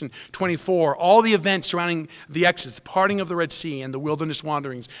a nation, 24. All the events surrounding the Exodus, the parting of the Red Sea and the wilderness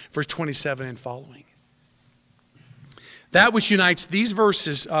wanderings, verse 27 and following. That which unites these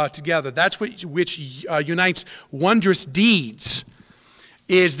verses together, that's which unites wondrous deeds,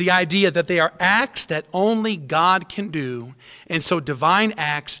 is the idea that they are acts that only God can do. And so divine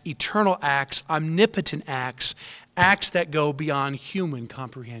acts, eternal acts, omnipotent acts, acts that go beyond human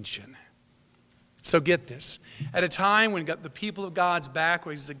comprehension. So get this. At a time when the people of God's back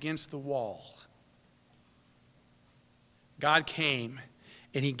was against the wall, God came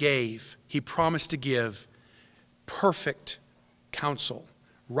and he promised to give perfect counsel,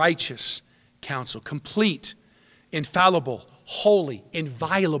 righteous counsel, complete, infallible, holy,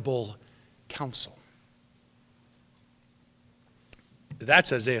 inviolable counsel.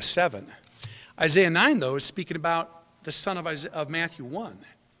 That's Isaiah 7. Isaiah 9, though, is speaking about the son of Matthew 1.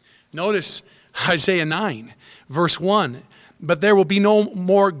 Notice Isaiah 9, verse 1. But there will be no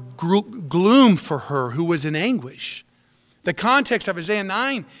more gloom for her who was in anguish. The context of Isaiah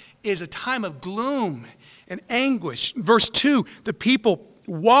 9 is a time of gloom and anguish. Verse 2, the people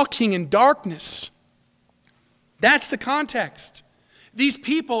walking in darkness. That's the context. These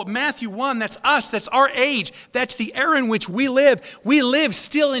people, Matthew 1, that's us, that's our age, that's the era in which we live. We live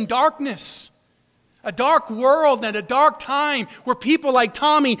still in darkness. A dark world and a dark time where people like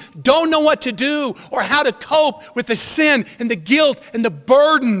Tommy don't know what to do or how to cope with the sin and the guilt and the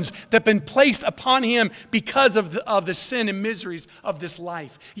burdens that have been placed upon him because of the sin and miseries of this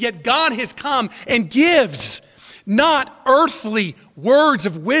life. Yet God has come and gives not earthly words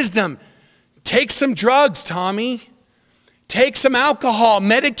of wisdom. Take some drugs, Tommy. Take some alcohol.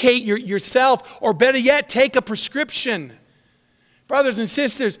 Medicate yourself. Or better yet, take a prescription. Brothers and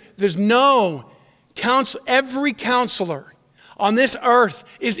sisters, there's no counsel. Every counselor on this earth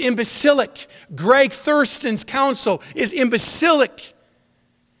is imbecilic. Greg Thurston's counsel is imbecilic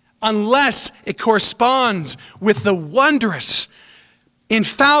unless it corresponds with the wondrous,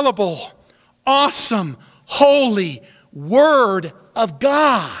 infallible, awesome, holy Word of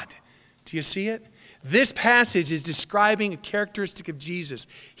God. Do you see it? This passage is describing a characteristic of Jesus.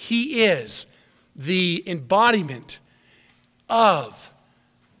 He is the embodiment of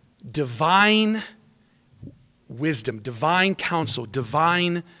divine wisdom, divine counsel,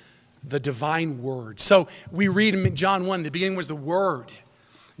 the divine word. So we read in John 1, the beginning was the Word.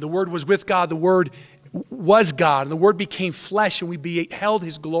 The Word was with God. The Word was God. And the Word became flesh and we beheld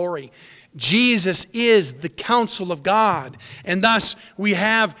his glory. Jesus is the counsel of God. And thus we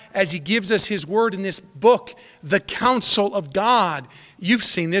have, as he gives us his word in this book, the counsel of God. You've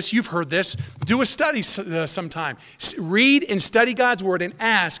seen this. You've heard this. Do a study sometime. Read and study God's word and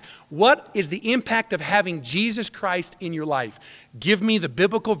ask, what is the impact of having Jesus Christ in your life? Give me the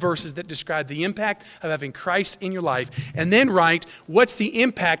biblical verses that describe the impact of having Christ in your life. And then write, what's the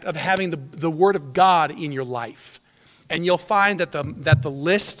impact of having the word of God in your life? And you'll find that the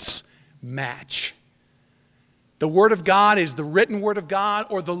lists match. The Word of God is the written Word of God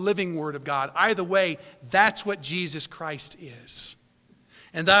or the living Word of God. Either way, that's what Jesus Christ is.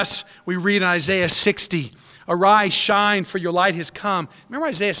 And thus, we read in Isaiah 60, arise, shine, for your light has come. Remember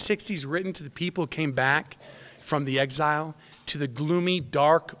Isaiah 60 is written to the people who came back from the exile, to the gloomy,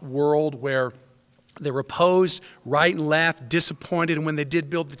 dark world where they were opposed right and left, disappointed, and when they did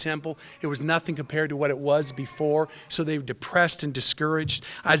build the temple, it was nothing compared to what it was before, so they were depressed and discouraged.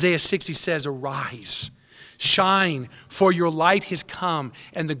 Isaiah 60 says, arise, shine, for your light has come,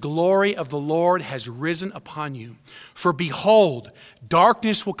 and the glory of the Lord has risen upon you. For behold,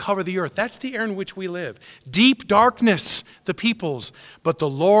 darkness will cover the earth. That's the era in which we live. Deep darkness, the peoples, but the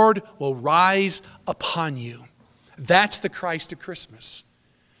Lord will rise upon you. That's the Christ of Christmas.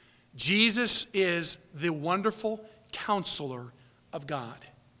 Jesus is the wonderful counselor of God.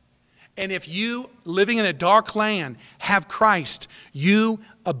 And if you, living in a dark land, have Christ, you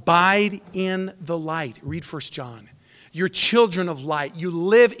abide in the light. Read 1 John. You're children of light. You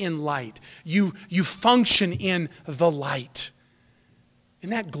live in light. You function in the light.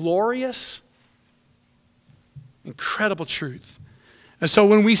 Isn't that glorious? Incredible truth. And so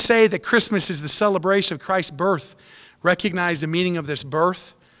when we say that Christmas is the celebration of Christ's birth, recognize the meaning of this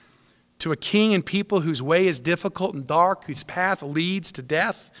birth. to a king and people whose way is difficult and dark, whose path leads to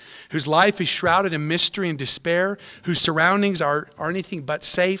death, whose life is shrouded in mystery and despair, whose surroundings are anything but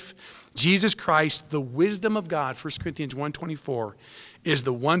safe. Jesus Christ, the wisdom of God, 1 Corinthians 1:24, is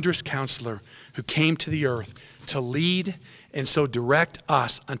the wondrous counselor who came to the earth to lead and so direct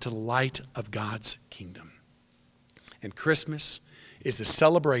us unto the light of God's kingdom. And Christmas is the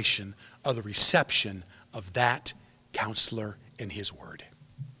celebration of the reception of that counselor and his word.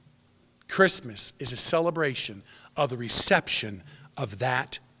 Christmas is a celebration of the reception of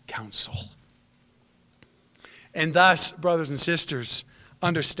that counsel. And thus, brothers and sisters,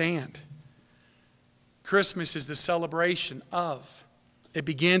 understand, Christmas is the celebration of, it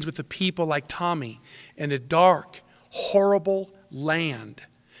begins with a people like Tommy in a dark, horrible land,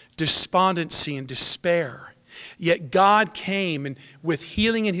 despondency and despair. Yet God came and with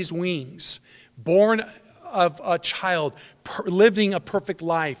healing in his wings, born of a child, living a perfect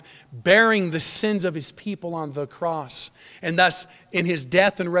life, bearing the sins of his people on the cross, and thus in his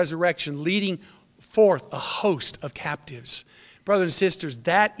death and resurrection, leading forth a host of captives. Brothers and sisters,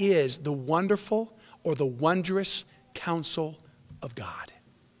 that is the wonderful or the wondrous counsel of God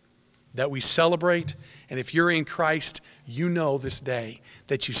that we celebrate. And if you're in Christ, you know this day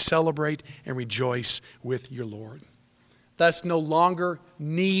that you celebrate and rejoice with your Lord. Thus, no longer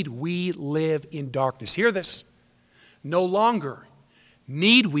need we live in darkness. Hear this. No longer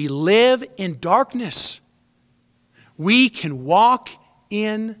need we live in darkness. We can walk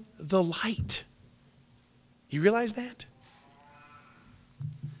in the light. You realize that?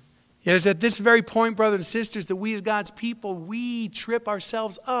 It is at this very point, brothers and sisters, that we as God's people, we trip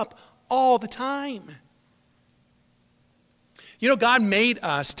ourselves up all the time. You know, God made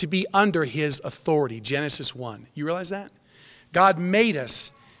us to be under his authority, Genesis 1. You realize that? God made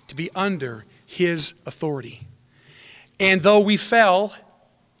us to be under his authority. And though we fell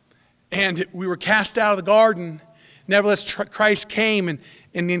and we were cast out of the garden, nevertheless Christ came, and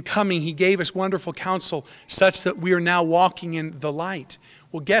in coming he gave us wonderful counsel such that we are now walking in the light.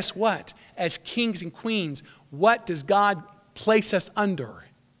 Well, guess what? As kings and queens, what does God place us under?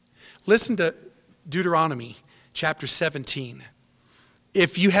 Listen to Deuteronomy chapter 17.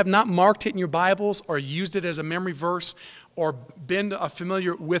 If you have not marked it in your Bibles or used it as a memory verse or been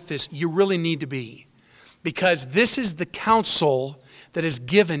familiar with this, you really need to be. Because this is the counsel that is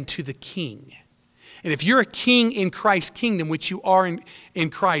given to the king. And if you're a king in Christ's kingdom, which you are in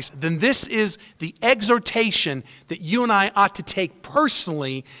Christ, then this is the exhortation that you and I ought to take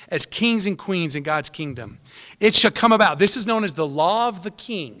personally as kings and queens in God's kingdom. It shall come about. This is known as the law of the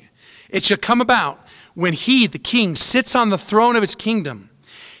king. It shall come about when he, the king, sits on the throne of his kingdom.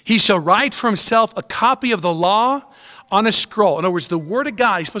 He shall write for himself a copy of the law on a scroll. In other words, the word of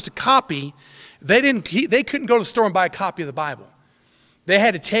God, he's supposed to copy. They couldn't go to the store and buy a copy of the Bible. They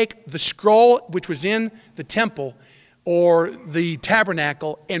had to take the scroll which was in the temple or the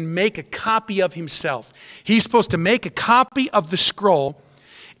tabernacle and make a copy of himself. He's supposed to make a copy of the scroll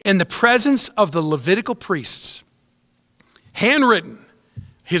in the presence of the Levitical priests, handwritten,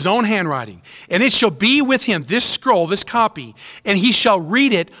 his own handwriting. And it shall be with him, this scroll, this copy, and he shall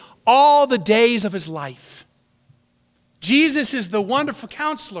read it all the days of his life. Jesus is the wonderful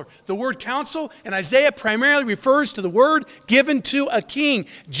counselor. The word counsel in Isaiah primarily refers to the word given to a king.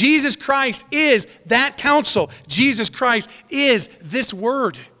 Jesus Christ is that counsel. Jesus Christ is this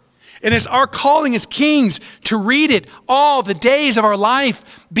word. And it's our calling as kings to read it all the days of our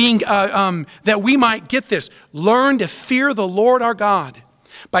life, being that we might get this. Learn to fear the Lord our God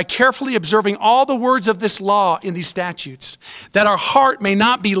by carefully observing all the words of this law in these statutes, that our heart may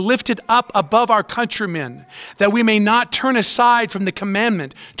not be lifted up above our countrymen, that we may not turn aside from the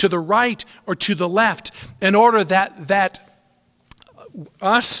commandment to the right or to the left, in order that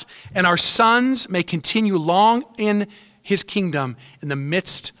us and our sons may continue long in his kingdom in the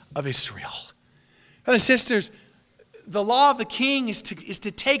midst of Israel. Brothers and sisters, the law of the king is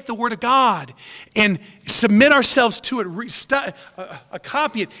to take the word of God and submit ourselves to it,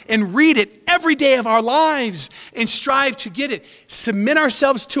 copy it, and read it every day of our lives and strive to get it. Submit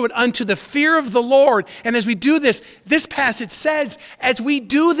ourselves to it unto the fear of the Lord. And as we do this, this passage says, as we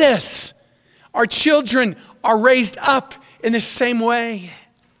do this, our children are raised up in the same way.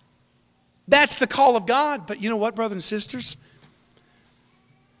 That's the call of God. But you know what, brothers and sisters?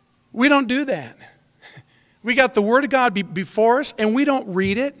 We don't do that. We got the Word of God before us, and we don't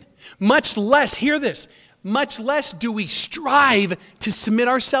read it. Much less, hear this, much less do we strive to submit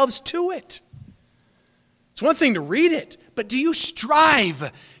ourselves to it. It's one thing to read it, but do you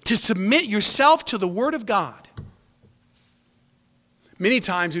strive to submit yourself to the Word of God? Many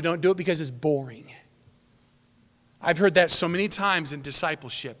times we don't do it because it's boring. I've heard that so many times in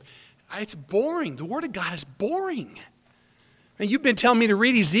discipleship. It's boring. The Word of God is boring. And you've been telling me to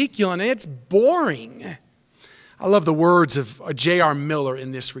read Ezekiel, and it's boring. I love the words of J.R. Miller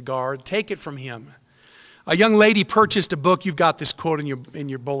in this regard. Take it from him. A young lady purchased a book. You've got this quote in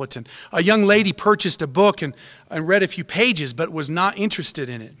your bulletin. A young lady purchased a book and read a few pages, but was not interested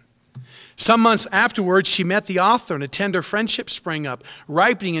in it. Some months afterwards, she met the author, and a tender friendship sprang up,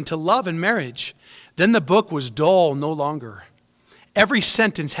 ripening into love and marriage. Then the book was dull no longer. Every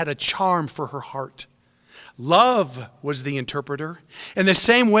sentence had a charm for her heart. Love was the interpreter. In the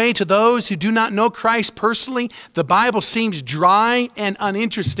same way, to those who do not know Christ personally, the Bible seems dry and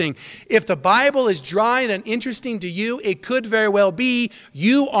uninteresting. If the Bible is dry and uninteresting to you, it could very well be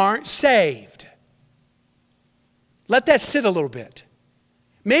you aren't saved. Let that sit a little bit.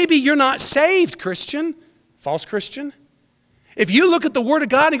 Maybe you're not saved, Christian, false Christian. If you look at the Word of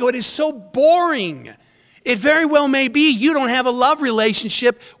God and go, it is so boring, it very well may be you don't have a love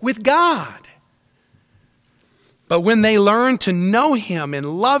relationship with God. But when they learn to know Him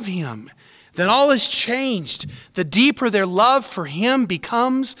and love Him, then all is changed. The deeper their love for Him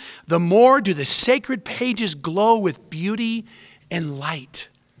becomes, the more do the sacred pages glow with beauty and light.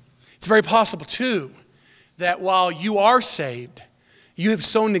 It's very possible, too, that while you are saved, you have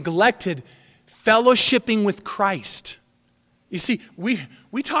so neglected fellowshipping with Christ. You see, we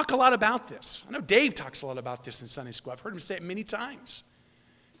talk a lot about this. I know Dave talks a lot about this in Sunday school. I've heard him say it many times.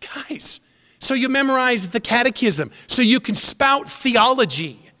 Guys, so you memorize the catechism, so you can spout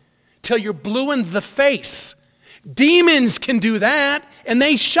theology till you're blue in the face. Demons can do that, and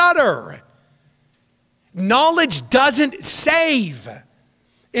they shudder. Knowledge doesn't save.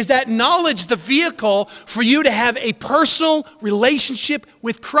 Is that knowledge the vehicle for you to have a personal relationship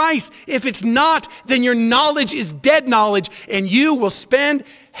with Christ? If it's not, then your knowledge is dead knowledge, and you will spend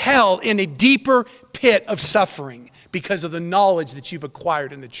hell in a deeper pit of suffering because of the knowledge that you've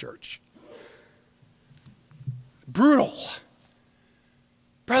acquired in the church. Brutal.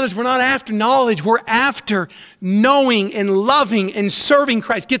 Brothers, we're not after knowledge. We're after knowing and loving and serving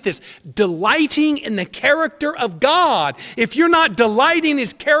Christ. Get this, delighting in the character of God. If you're not delighting in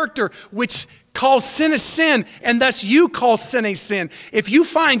His character, which calls sin a sin, and thus you call sin a sin, if you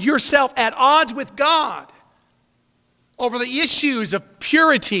find yourself at odds with God over the issues of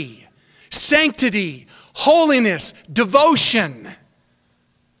purity, sanctity, holiness, devotion,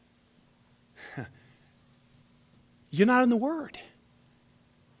 you're not in the Word.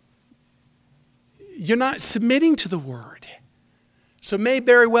 You're not submitting to the Word. So it may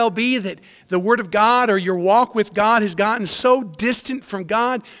very well be that the Word of God or your walk with God has gotten so distant from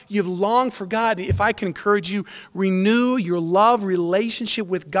God, you've longed for God. If I can encourage you, renew your love relationship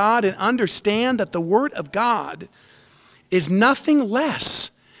with God and understand that the Word of God is nothing less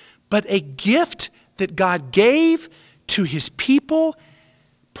but a gift that God gave to His people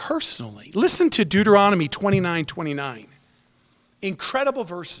personally. Listen to Deuteronomy 29:29. Incredible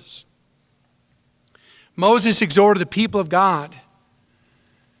verses. Moses exhorted the people of God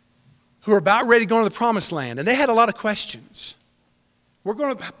who were about ready to go into the promised land, and they had a lot of questions. We're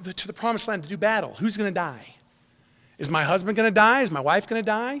going to the promised land to do battle. Who's going to die? Is my husband going to die? Is my wife going to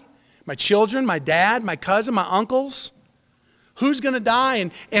die? My children, my dad, my cousin, my uncles? Who's going to die,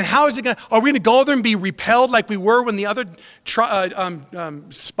 and how is it going to, are we going to go there and be repelled like we were when the other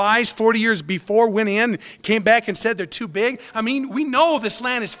spies 40 years before went in, came back and said they're too big? I mean, we know this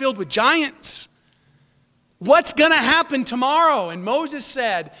land is filled with giants. What's going to happen tomorrow? And Moses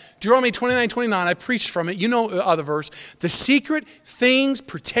said, Deuteronomy 29:29, I preached from it, you know the other verse, the secret things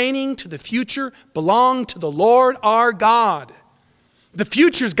pertaining to the future belong to the Lord our God. The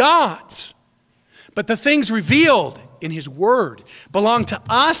future's God's, but the things revealed in His Word belong to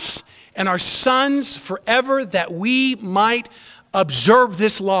us and our sons forever, that we might observe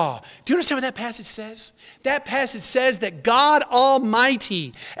this law. Do you understand what that passage says? That passage says that God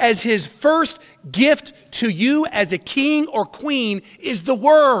Almighty, as His first gift to you as a king or queen, is the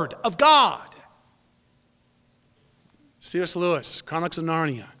Word of God. C.S. Lewis, Chronicles of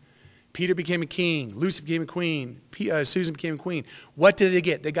Narnia. Peter became a king. Lucy became a queen. Susan became a queen. What did they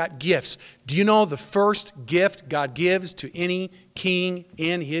get? They got gifts. Do you know the first gift God gives to any king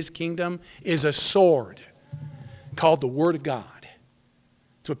in His kingdom is a sword called the Word of God?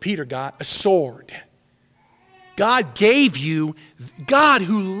 That's what Peter got, a sword. God gave you, God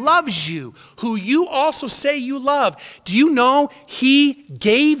who loves you, who you also say you love. Do you know He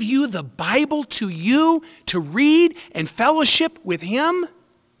gave you the Bible to you to read and fellowship with Him?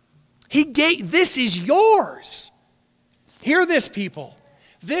 This is yours. Hear this, people.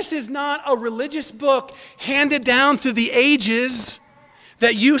 This is not a religious book handed down through the ages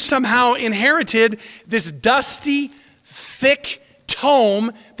that you somehow inherited, this dusty, thick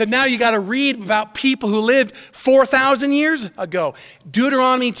home that now you got to read about people who lived 4,000 years ago.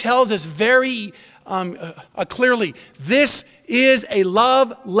 Deuteronomy tells us very clearly, this is a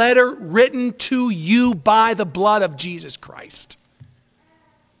love letter written to you by the blood of Jesus Christ.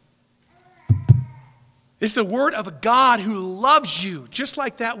 It's the word of a God who loves you, just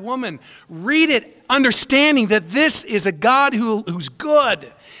like that woman. Read it, understanding that this is a God who's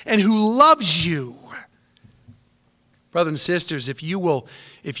good and who loves you. Brothers and sisters, if you will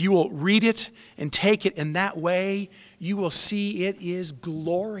read it and take it in that way, you will see it is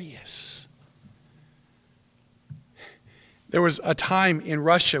glorious. There was a time in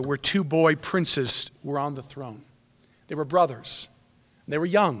Russia where two boy princes were on the throne. They were brothers. They were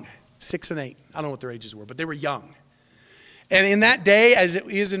young. 6 and 8. I don't know what their ages were, but they were young. And in that day, as it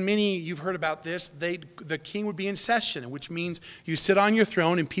is in many, you've heard about this, the king would be in session, which means you sit on your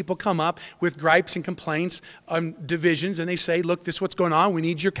throne and people come up with gripes and complaints, divisions, and they say, look, this is what's going on, we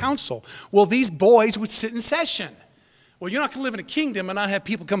need your counsel. Well, these boys would sit in session. Well, you're not going to live in a kingdom and not have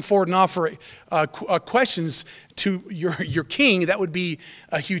people come forward and offer questions to your king. That would be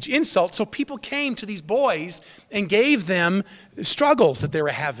a huge insult. So people came to these boys and gave them struggles that they were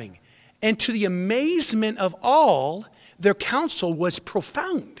having. And to the amazement of all, their counsel was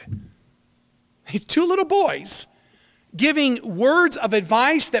profound. These two little boys giving words of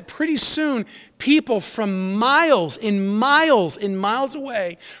advice that pretty soon people from miles and miles and miles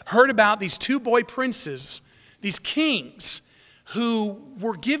away heard about these two boy princes, these kings, who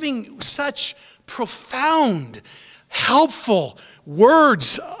were giving such profound, helpful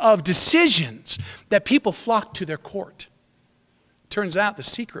words of decisions that people flocked to their court. Turns out the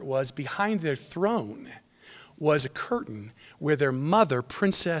secret was behind their throne was a curtain where their mother,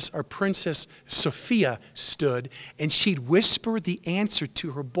 Princess Sophia, stood, and she'd whisper the answer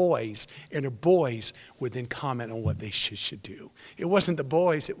to her boys, and her boys would then comment on what they should do. It wasn't the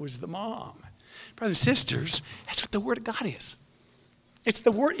boys, it was the mom. Brothers and sisters, that's what the Word of God is. It's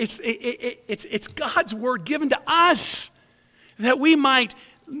the Word, it's God's Word given to us that we might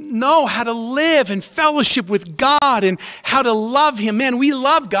know how to live in fellowship with God and how to love Him. Man, we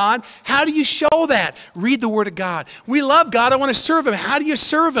love God. How do you show that? Read the Word of God. We love God. I want to serve Him. How do you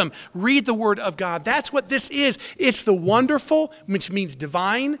serve Him? Read the Word of God. That's what this is. It's the wonderful, which means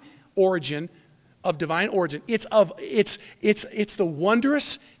divine origin, of divine origin. It's the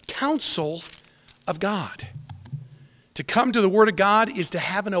wondrous counsel of God. To come to the Word of God is to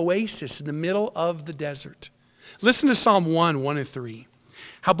have an oasis in the middle of the desert. Listen to Psalm 1 and 3.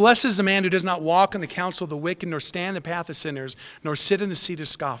 How blessed is the man who does not walk in the counsel of the wicked, nor stand in the path of sinners, nor sit in the seat of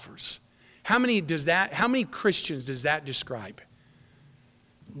scoffers. How many Christians does that describe?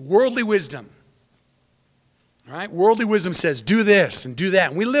 Worldly wisdom. All right? Worldly wisdom says, do this and do that.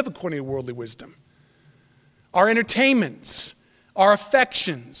 And we live according to worldly wisdom. Our entertainments, our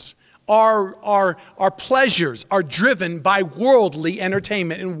affections, our pleasures are driven by worldly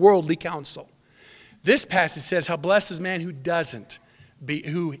entertainment and worldly counsel. This passage says, how blessed is man who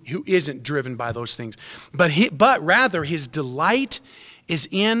isn't driven by those things. But rather his delight is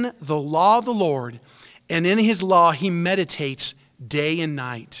in the law of the Lord, and in his law he meditates day and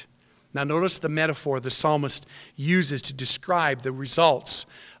night. Now notice the metaphor the psalmist uses to describe the results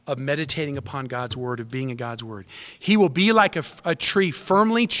of meditating upon God's word, of being in God's word. He will be like a tree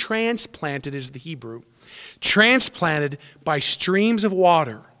firmly transplanted, is the Hebrew, transplanted by streams of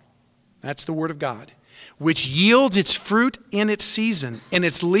water. That's the word of God, which yields its fruit in its season, and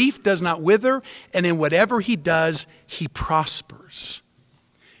its leaf does not wither, and in whatever he does, he prospers.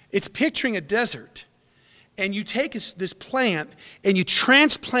 It's picturing a desert, and you take this plant, and you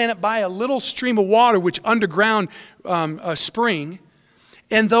transplant it by a little stream of water, which underground a spring,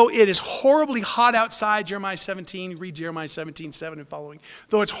 and though it is horribly hot outside, Jeremiah 17, read Jeremiah 17:7 and following,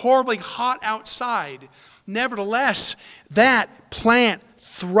 though it's horribly hot outside, nevertheless, that plant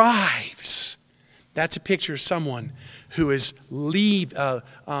thrives. That's a picture of someone who is living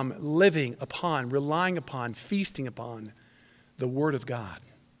upon, relying upon, feasting upon the Word of God,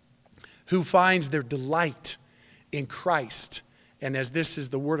 who finds their delight in Christ, and as this is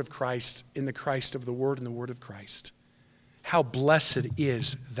the Word of Christ, in the Christ of the Word and the Word of Christ. How blessed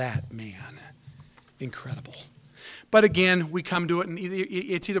is that man. Incredible. But again, we come to it, and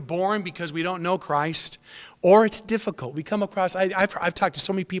it's either boring because we don't know Christ, or it's difficult. We come across, I've talked to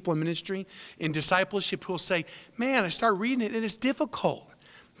so many people in ministry, in discipleship, who will say, man, I start reading it, and it's difficult.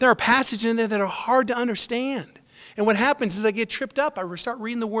 There are passages in there that are hard to understand. And what happens is I get tripped up. I start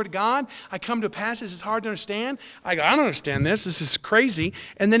reading the Word of God. I come to a passage that's hard to understand. I go, I don't understand this. This is crazy.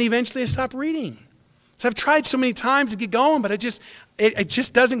 And then eventually I stop reading. So I've tried so many times to get going, but it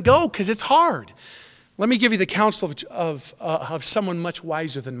just doesn't go because it's hard. Let me give you the counsel of someone much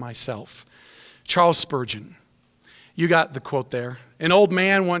wiser than myself. Charles Spurgeon. You got the quote there. An old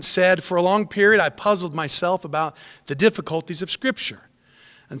man once said, "For a long period I puzzled myself about the difficulties of Scripture,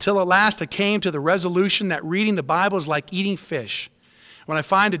 until at last I came to the resolution that reading the Bible is like eating fish. When I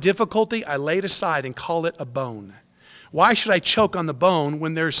find a difficulty, I lay it aside and call it a bone. Why should I choke on the bone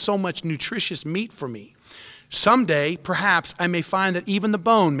when there is so much nutritious meat for me? Someday, perhaps, I may find that even the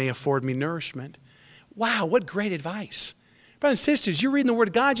bone may afford me nourishment." Wow, what great advice. Brothers and sisters, you're reading the Word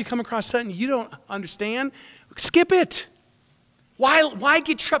of God, you come across something you don't understand, skip it. Why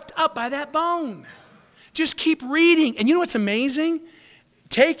get tripped up by that bone? Just keep reading. And you know what's amazing?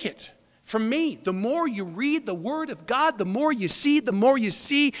 Take it from me. The more you read the Word of God, the more you see, the more you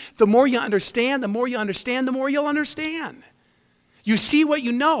see, the more you understand, the more you understand, the more you'll understand. You see what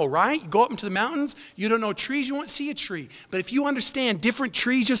you know, right? You go up into the mountains, you don't know trees, you won't see a tree. But if you understand different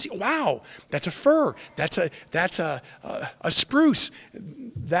trees, you'll see, wow, that's a fir, that's a spruce,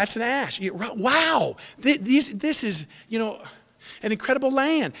 that's an ash. Wow, this is, an incredible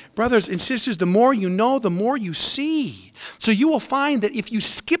land. Brothers and sisters, the more you know, the more you see. So you will find that if you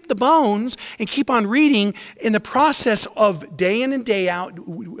skip the bones and keep on reading in the process of day in and day out,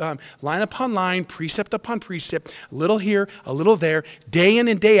 line upon line, precept upon precept, a little here, a little there, day in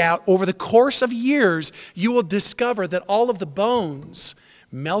and day out, over the course of years, you will discover that all of the bones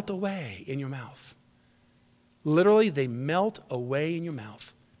melt away in your mouth. Literally, they melt away in your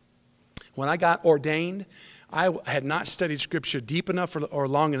mouth. When I got ordained, I had not studied Scripture deep enough or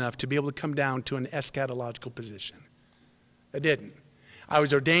long enough to be able to come down to an eschatological position. I didn't. I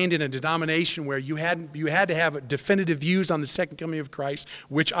was ordained in a denomination where you had to have definitive views on the second coming of Christ,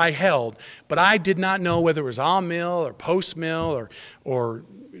 which I held. But I did not know whether it was all-mill or post-mill or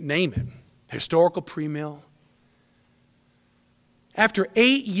name it, historical pre-mill. After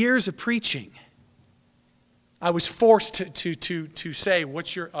 8 years of preaching, I was forced to say,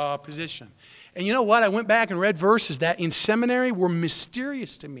 what's your position? And you know what? I went back and read verses that in seminary were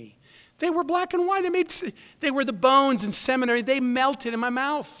mysterious to me. They were black and white. They were the bones in seminary. They melted in my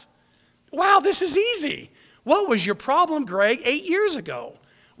mouth. Wow, this is easy. What was your problem, Greg, 8 years ago?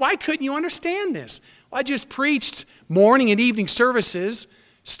 Why couldn't you understand this? Well, I just preached morning and evening services,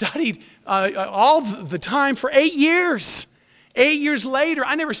 studied all the time for 8 years. 8 years later,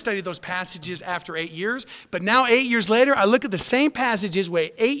 I never studied those passages after 8 years, but now 8 years later, I look at the same passages where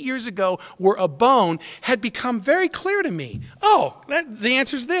 8 years ago were a bone had become very clear to me. Oh, the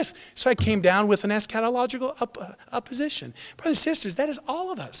answer is this. So I came down with an eschatological opposition. Brothers and sisters, that is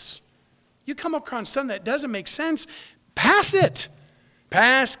all of us. You come across something that doesn't make sense, pass it.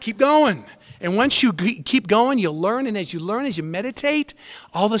 Pass, keep going. And once you keep going, you'll learn, and as you learn, as you meditate,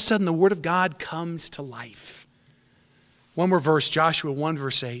 all of a sudden the Word of God comes to life. One more verse, Joshua 1,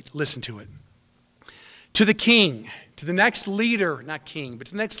 verse 8. Listen to it. To the king, to the next leader, not king, but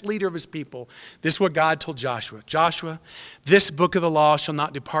to the next leader of his people, this is what God told Joshua. Joshua, this book of the law shall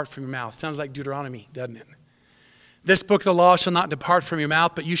not depart from your mouth. Sounds like Deuteronomy, doesn't it? This book of the law shall not depart from your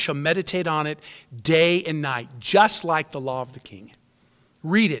mouth, but you shall meditate on it day and night, just like the law of the king.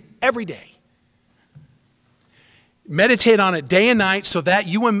 Read it every day. Meditate on it day and night so that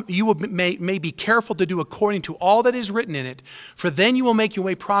you may be careful to do according to all that is written in it, for then you will make your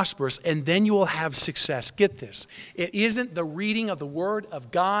way prosperous and then you will have success. Get this. It isn't the reading of the Word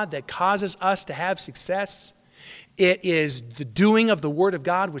of God that causes us to have success. It is the doing of the Word of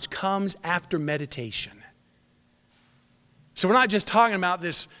God which comes after meditation. So we're not just talking about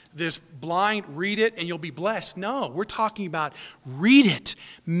this blind, read it and you'll be blessed. No, we're talking about read it,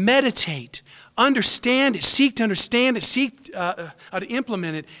 meditate, understand it, seek to understand it, seek to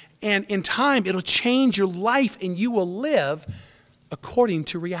implement it, and in time it'll change your life and you will live according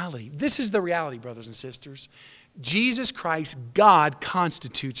to reality. This is the reality, brothers and sisters. Jesus Christ, God,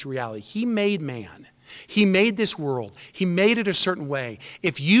 constitutes reality. He made man. He made this world. He made it a certain way.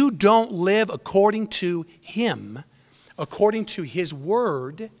 If you don't live according to Him, according to His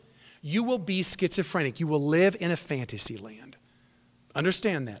Word, you will be schizophrenic. You will live in a fantasy land.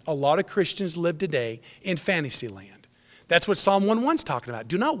 Understand that. A lot of Christians live today in fantasy land. That's what Psalm 1:1 is talking about.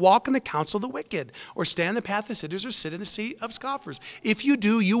 Do not walk in the counsel of the wicked, or stand in the path of sinners, or sit in the seat of scoffers. If you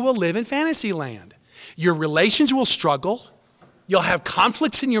do, you will live in fantasy land. Your relations will struggle. You'll have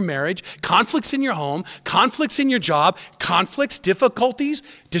conflicts in your marriage, conflicts in your home, conflicts in your job, conflicts, difficulties,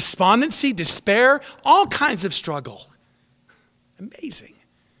 despondency, despair, all kinds of struggle. Amazing.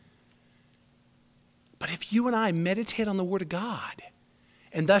 But if you and I meditate on the Word of God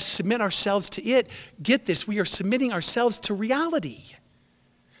and thus submit ourselves to it, get this, we are submitting ourselves to reality.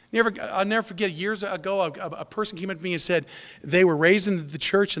 I'll never forget, years ago, a person came up to me and said they were raised in the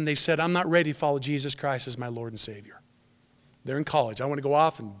church, and they said, I'm not ready to follow Jesus Christ as my Lord and Savior. They're in college. I want to go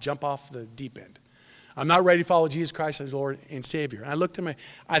off and jump off the deep end. I'm not ready to follow Jesus Christ as Lord and Savior. And I looked at him,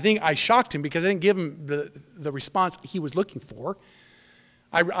 I think I shocked him because I didn't give him the response he was looking for.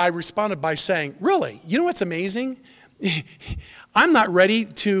 I responded by saying, really? You know what's amazing? I'm not ready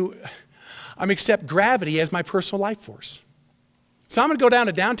to accept gravity as my personal life force. So I'm going to go down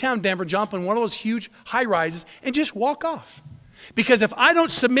to downtown Denver, jump on one of those huge high rises, and just walk off. Because if I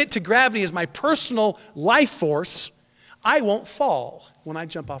don't submit to gravity as my personal life force, I won't fall when I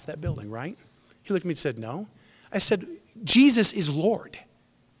jump off that building, right? He looked at me and said, no. I said, Jesus is Lord.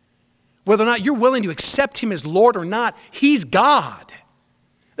 Whether or not you're willing to accept him as Lord or not, he's God.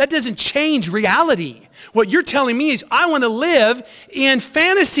 That doesn't change reality. What you're telling me is I want to live in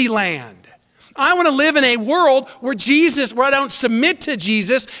fantasy land. I want to live in a world where I don't submit to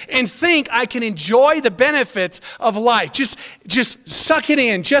Jesus and think I can enjoy the benefits of life. Just suck it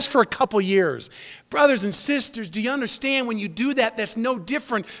in just for a couple years. Brothers and sisters, do you understand when you do that, that's no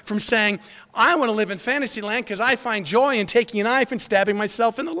different from saying, I want to live in fantasy land because I find joy in taking a knife and stabbing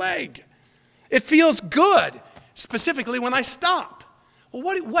myself in the leg. It feels good, specifically when I stop.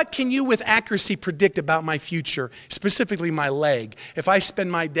 Well, what can you with accuracy predict about my future, specifically my leg, if I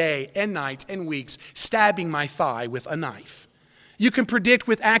spend my day and nights and weeks stabbing my thigh with a knife? You can predict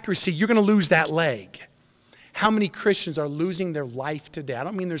with accuracy you're going to lose that leg. How many Christians are losing their life today? I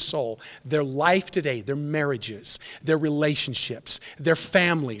don't mean their soul. Their life today, their marriages, their relationships, their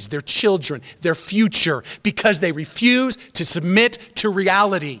families, their children, their future, because they refuse to submit to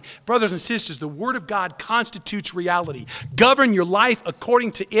reality. Brothers and sisters, the Word of God constitutes reality. Govern your life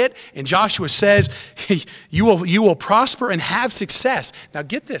according to it, and Joshua says, you will prosper and have success. Now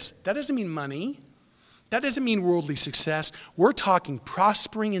get this, that doesn't mean money. That doesn't mean worldly success. We're talking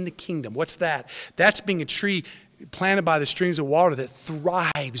prospering in the kingdom. What's that? That's being a tree planted by the streams of water that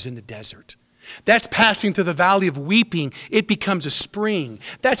thrives in the desert. That's passing through the valley of weeping. It becomes a spring.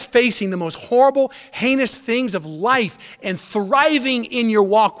 That's facing the most horrible, heinous things of life and thriving in your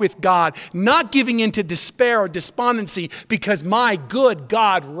walk with God, not giving into despair or despondency because my good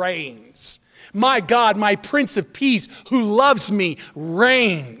God reigns. My God, my Prince of Peace, who loves me,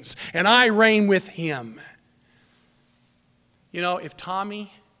 reigns, and I reign with him. You know, if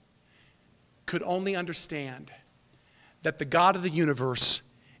Tommy could only understand that the God of the universe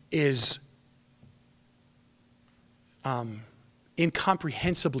is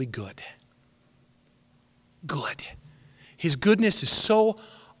incomprehensibly good. Good. His goodness is so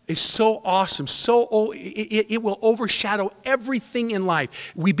awesome, it will overshadow everything in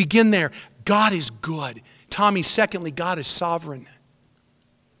life. We begin there. God is good. Tommy, secondly, God is sovereign.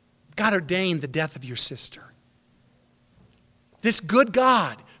 God ordained the death of your sister. This good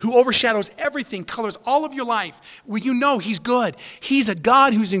God who overshadows everything, colors all of your life, well, you know he's good. He's a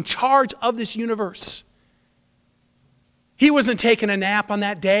God who's in charge of this universe. He wasn't taking a nap on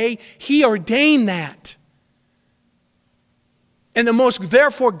that day. He ordained that. And the most,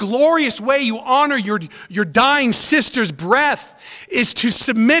 therefore, glorious way you honor your dying sister's breath is to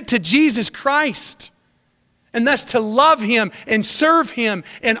submit to Jesus Christ. And that's to love him and serve him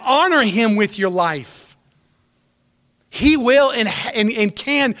and honor him with your life. He will and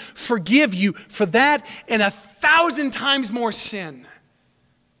can forgive you for that and 1,000 times more sin.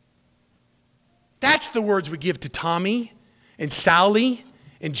 That's the words we give to Tommy and Sally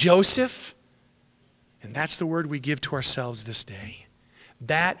and Joseph. And that's the word we give to ourselves this day.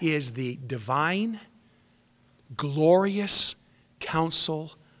 That is the divine, glorious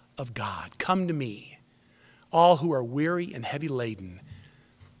counsel of God. Come to me, all who are weary and heavy laden.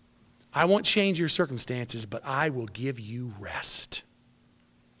 I won't change your circumstances, but I will give you rest.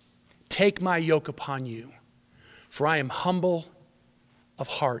 Take my yoke upon you, for I am humble of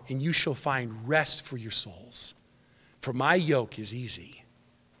heart, and you shall find rest for your souls. For my yoke is easy.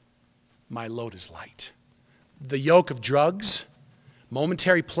 My load is light. The yoke of drugs,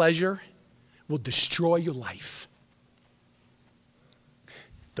 momentary pleasure, will destroy your life.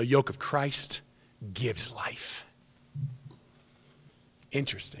 The yoke of Christ gives life.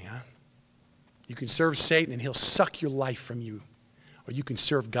 Interesting, huh? You can serve Satan and he'll suck your life from you. Or you can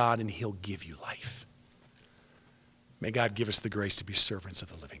serve God and he'll give you life. May God give us the grace to be servants of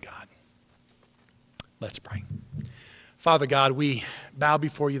the living God. Let's pray. Father God, we bow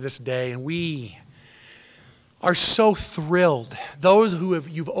before you this day, and we are so thrilled, those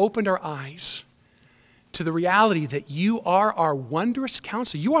you've opened our eyes to the reality that you are our wondrous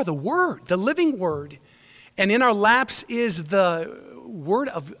counselor. You are the Word, the living Word, and in our laps is the Word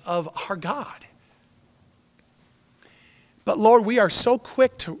of our God. But Lord, we are so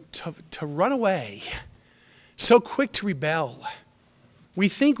quick to run away, so quick to rebel. We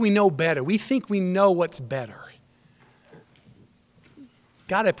think we know better. We think we know what's better.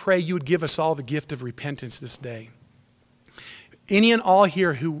 God, I pray you would give us all the gift of repentance this day. Any and all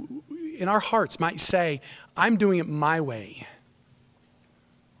here who in our hearts might say, I'm doing it my way.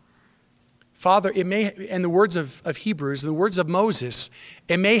 Father, it may, in the words of Hebrews, in the words of Moses,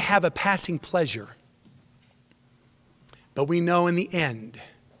 it may have a passing pleasure. But we know in the end,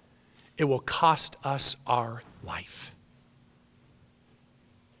 it will cost us our life.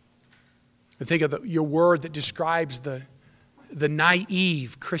 And think of your word that describes the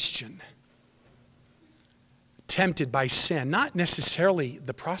naive Christian tempted by sin. Not necessarily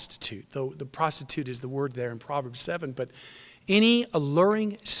the prostitute, though the prostitute is the word there in Proverbs 7, but any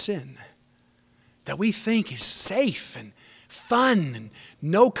alluring sin that we think is safe and fun and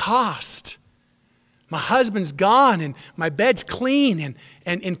no cost. My husband's gone and my bed's clean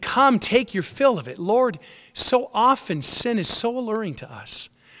and come take your fill of it. Lord, so often sin is so alluring to us.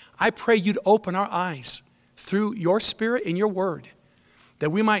 I pray you'd open our eyes through your Spirit and your word that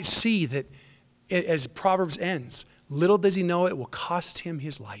we might see that as Proverbs ends, little does he know it will cost him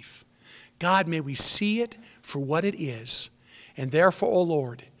his life. God, may we see it for what it is. And therefore, O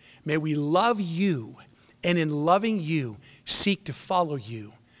Lord, may we love you and in loving you seek to follow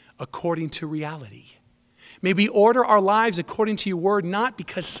you according to reality. May we order our lives according to your word, not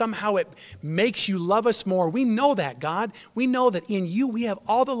because somehow it makes you love us more. We know that, God. We know that in you we have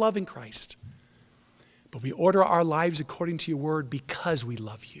all the love in Christ. But we order our lives according to your word because we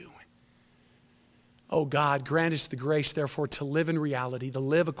love you. Oh God, grant us the grace, therefore, to live in reality, to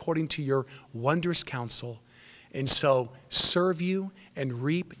live according to your wondrous counsel, and so serve you and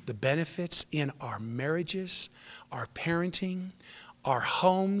reap the benefits in our marriages, our parenting, our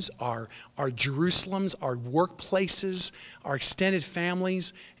homes, our Jerusalems, our workplaces, our extended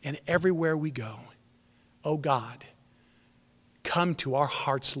families, and everywhere we go. Oh God, come to our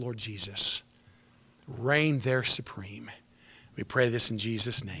hearts, Lord Jesus. Reign there supreme. We pray this in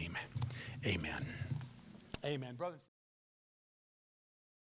Jesus' name. Amen. Amen. Brothers.